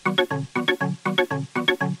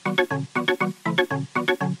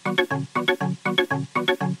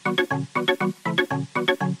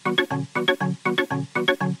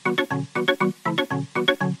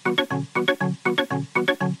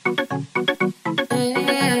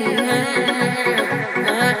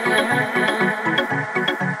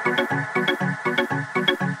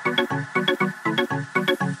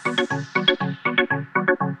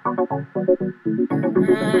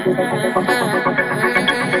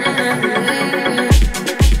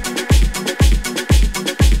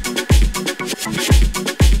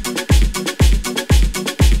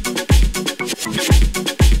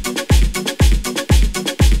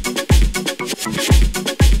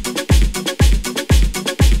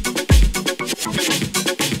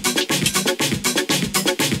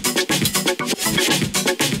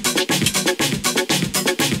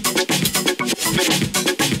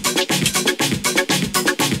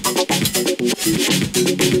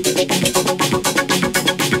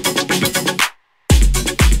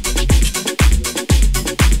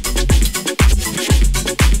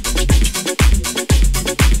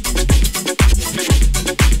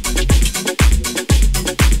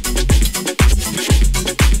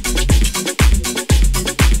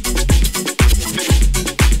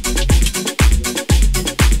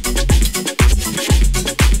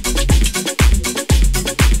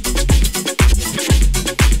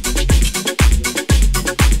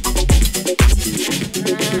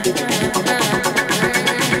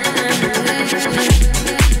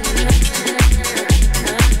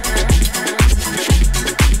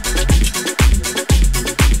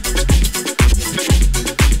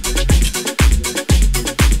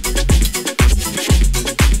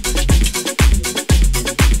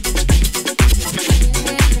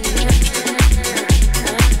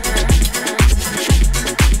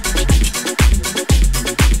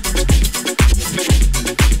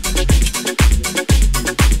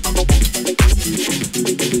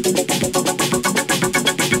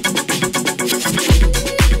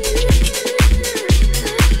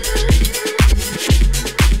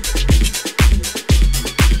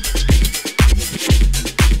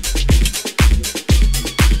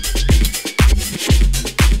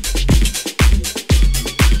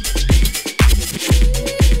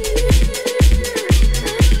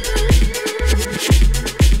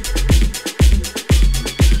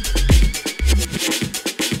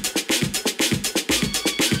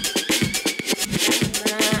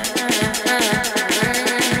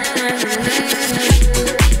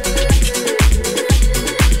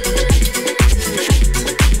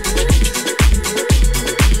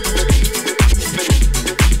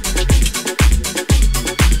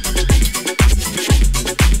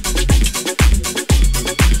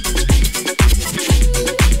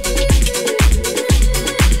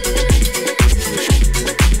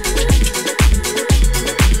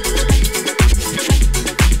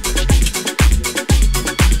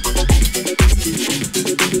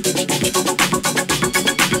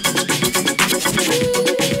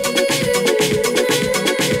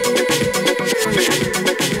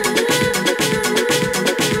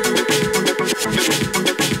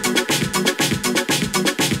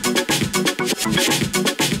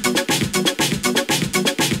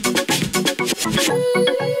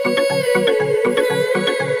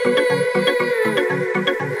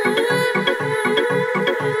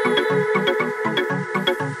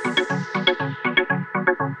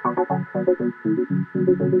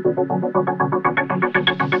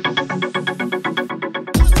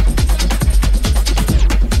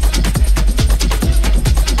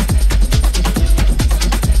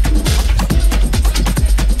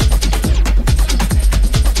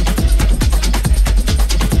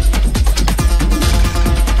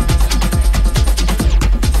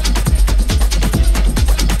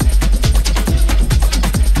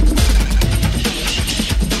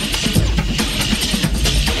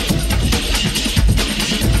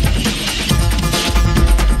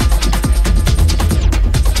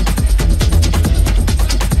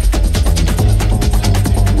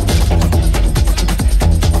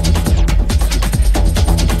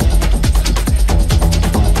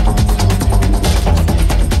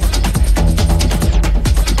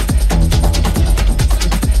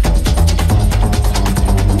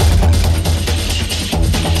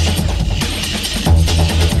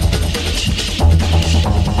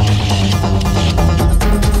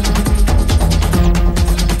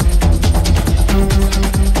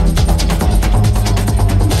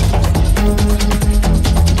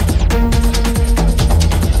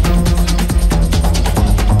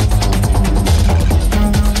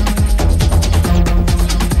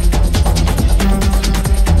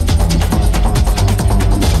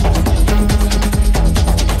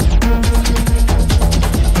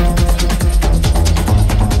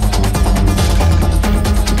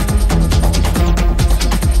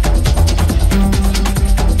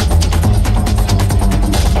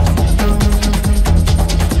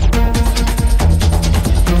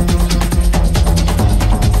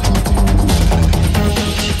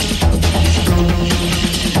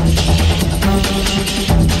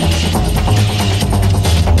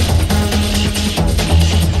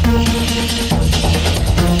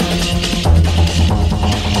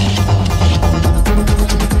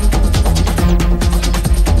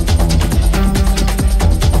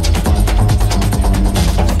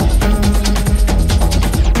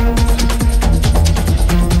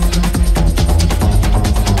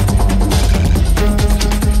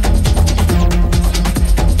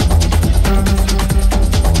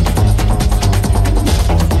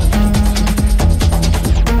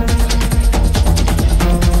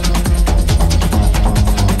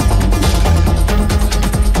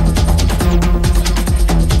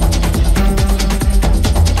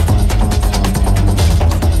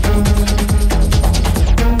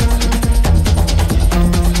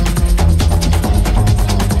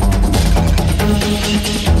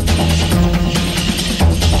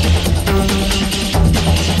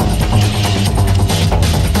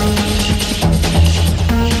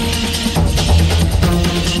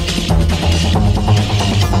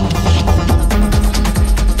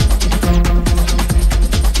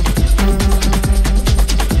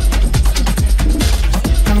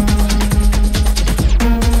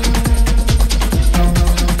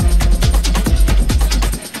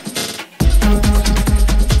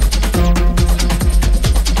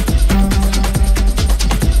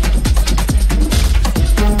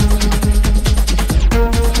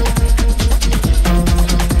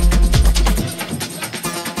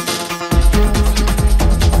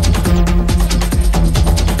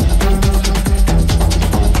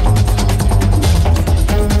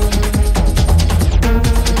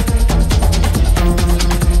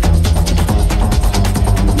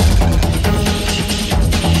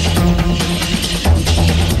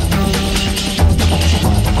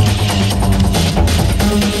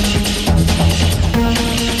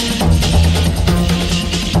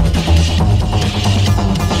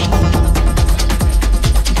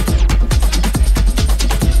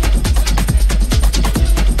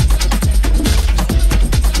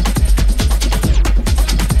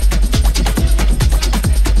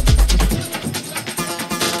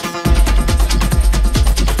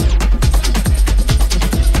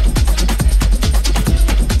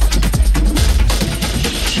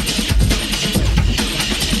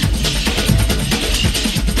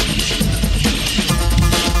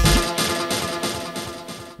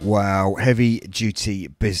 Wow, heavy duty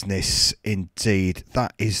business indeed.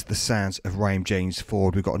 That is the sounds of Raheem James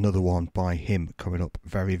Ford. We've got another one by him coming up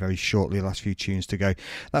very, very shortly. Last few tunes to go.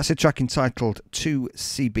 That's a track entitled To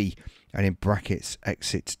Seebe, and in brackets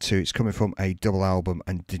Exit 2. It's coming from a double album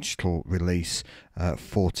and digital release,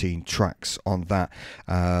 14 tracks on that.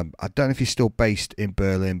 I don't know if he's still based in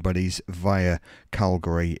Berlin, but he's via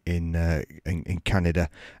Calgary in Canada,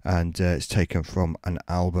 and it's taken from an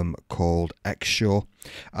album called X-Shore.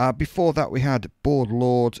 Before that we had Board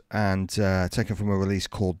Lord, and taken from a release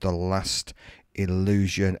called The Last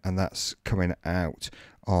Illusion, and that's coming out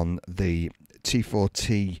on the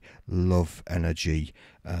T4T Love Energy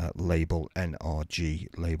label, NRG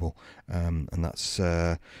label, and that's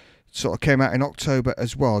sort of came out in October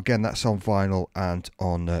as well. Again, that's on vinyl and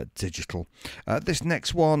on digital. This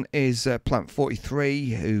next one is Plant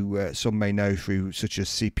 43, who some may know through such as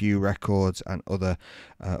CPU Records and other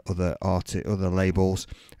labels,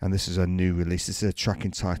 and this is a new release. This is a track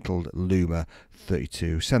entitled Luma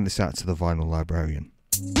 32. Send this out to the Vinyl Librarian.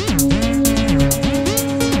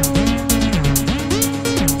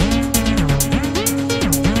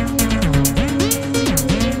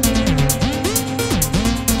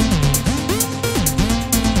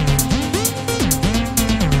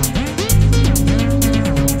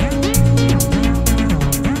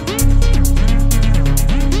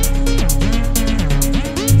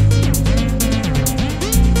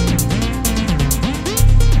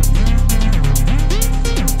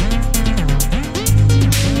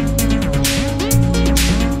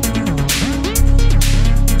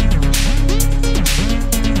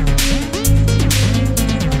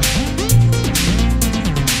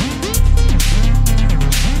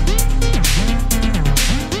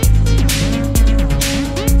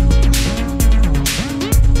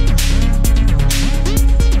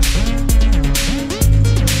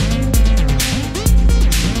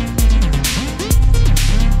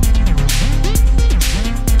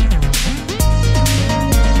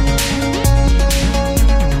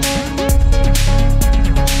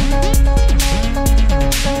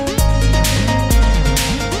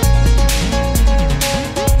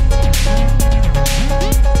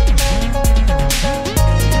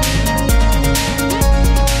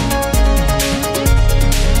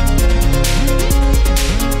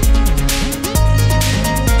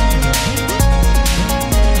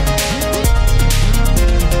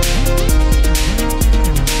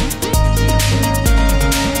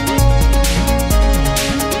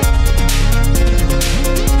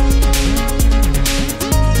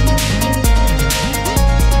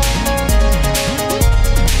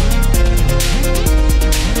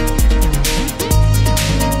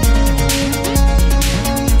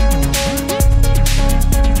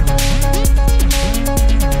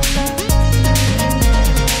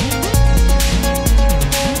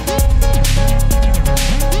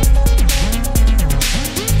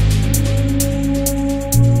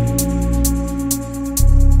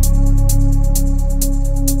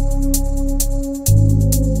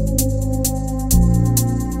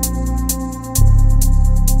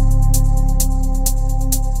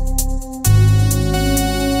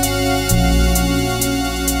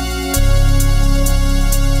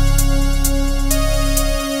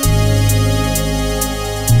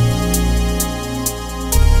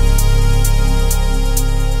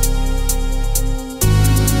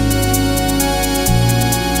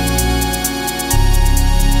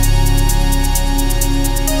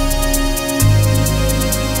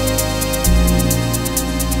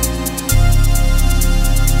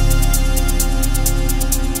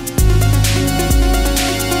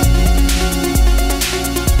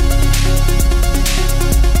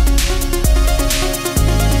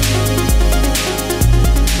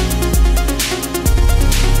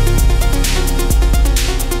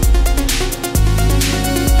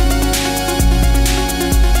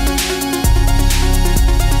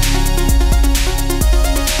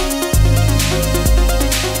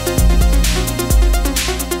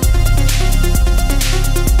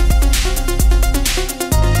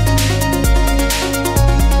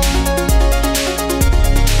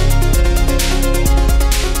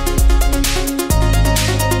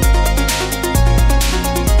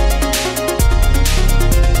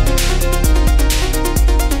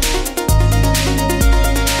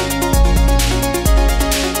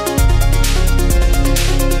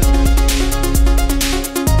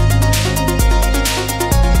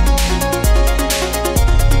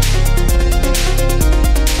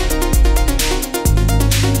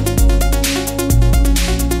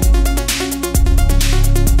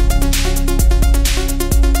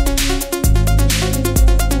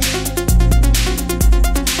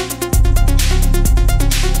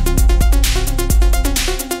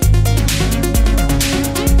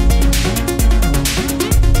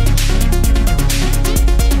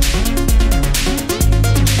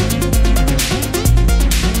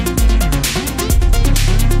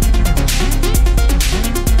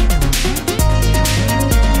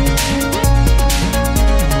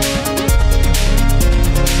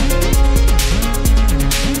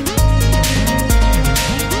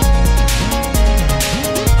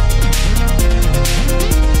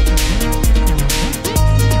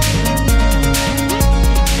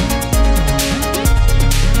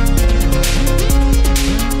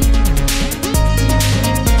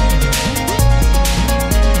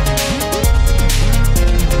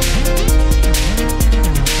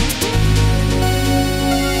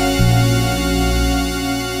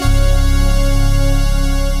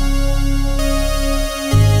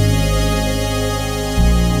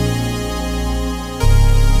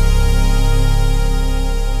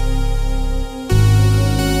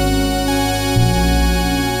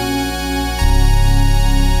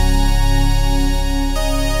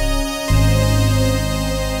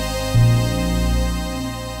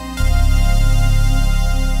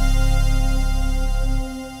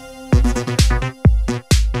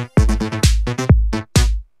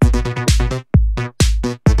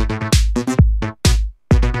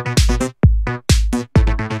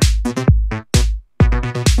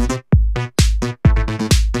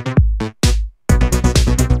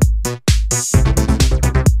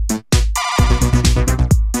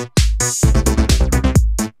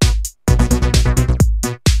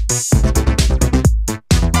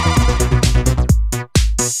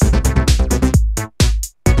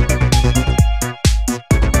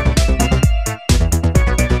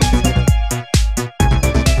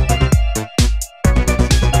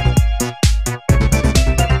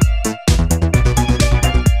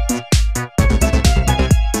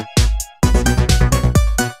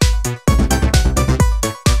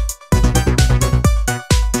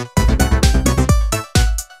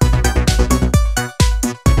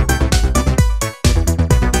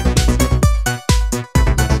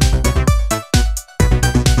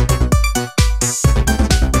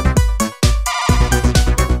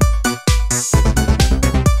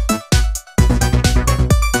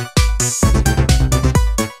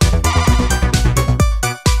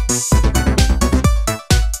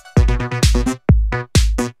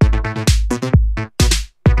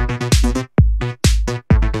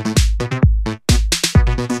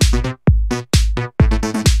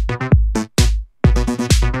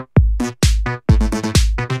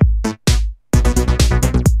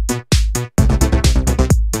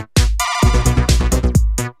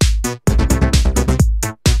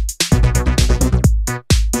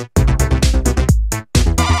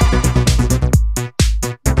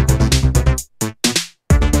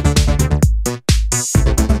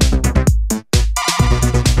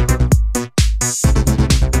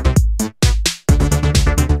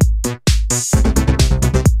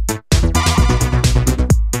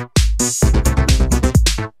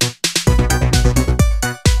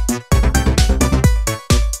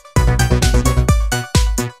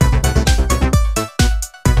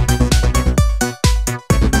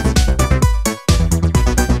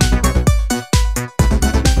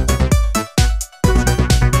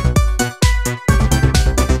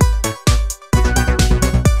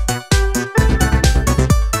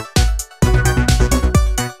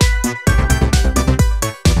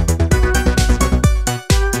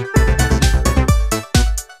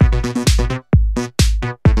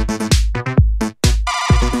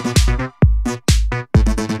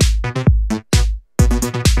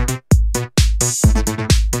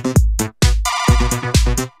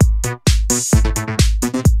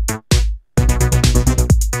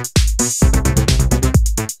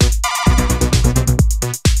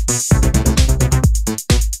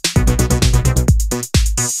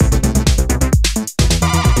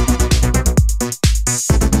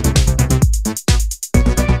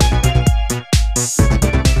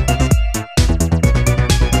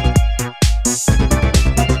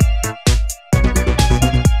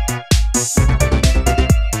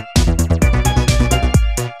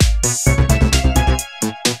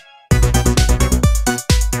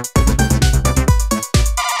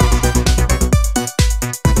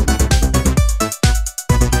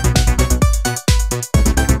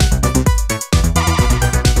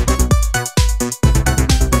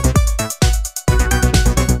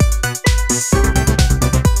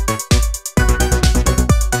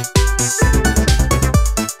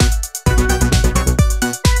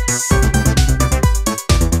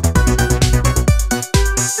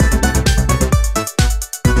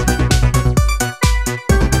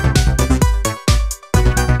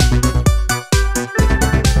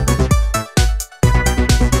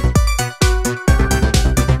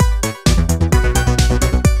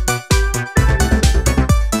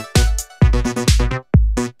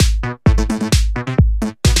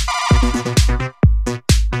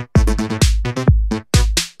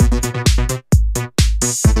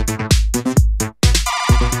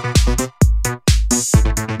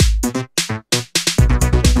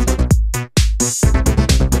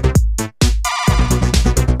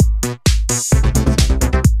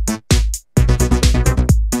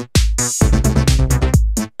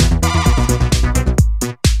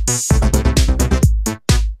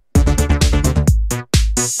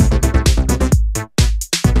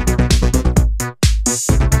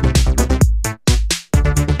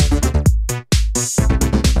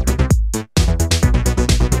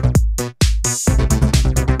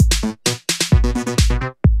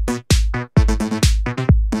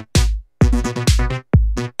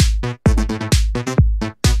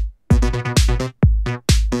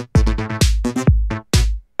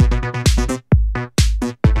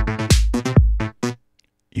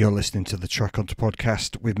 listening to the Trackhunter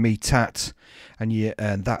podcast with me, Tat, and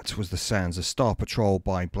that was the sounds of Star Patrol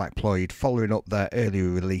by Blackploid, following up their earlier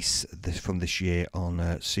release from this year on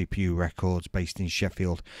CPU Records, based in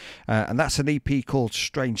Sheffield, and that's an EP called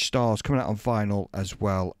Strange Stars, coming out on vinyl as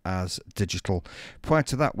well as digital. Prior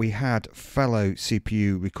to that, we had fellow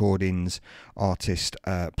CPU Recordings artist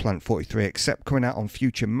Plant 43 Accept, coming out on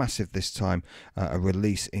Future Massive this time, a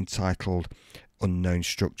release entitled Unknown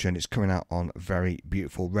Structure, and it's coming out on very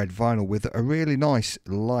beautiful red vinyl with a really nice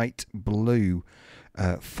light blue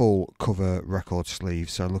full cover record sleeve,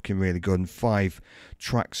 so looking really good, and 5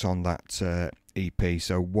 tracks on that EP,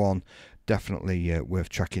 so one definitely worth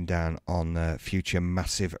tracking down on Future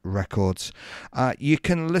Massive Records. You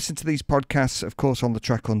can listen to these podcasts, of course, on the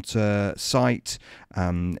Trackhunter site,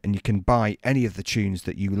 and you can buy any of the tunes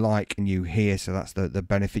that you like and you hear, so that's the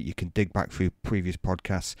benefit. You can dig back through previous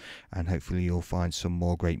podcasts, and hopefully you'll find some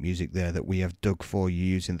more great music there that we have dug for you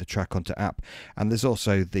using the Trackhunter app. And there's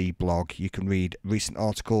also the blog. You can read recent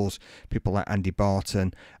articles, people like Andy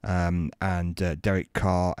Barton and Derek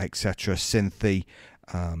Carr, etc., Cynthia,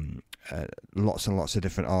 lots and lots of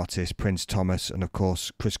different artists, Prince Thomas, and of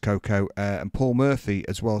course Chris Coco and Paul Murphy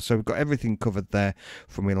as well. So we've got everything covered there,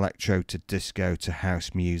 from electro to disco to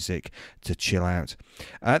house music to chill out.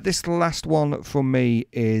 This last one from me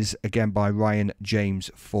is again by Ryan James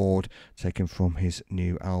Ford, taken from his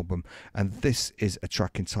new album, and this is a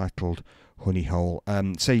track entitled Honey Hole.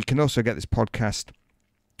 So you can also get this podcast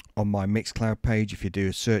on my Mixcloud page. If you do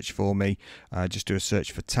a search for me, just do a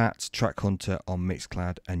search for Tat Trackhunter on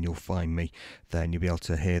Mixcloud and you'll find me there, and you'll be able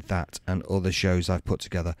to hear that and other shows I've put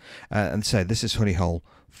together. And so this is Honey Hole,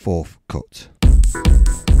 4th cut.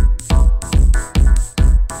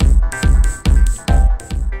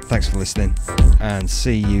 Thanks for listening and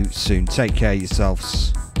see you soon. Take care of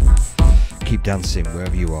yourselves. Keep dancing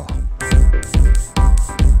wherever you are.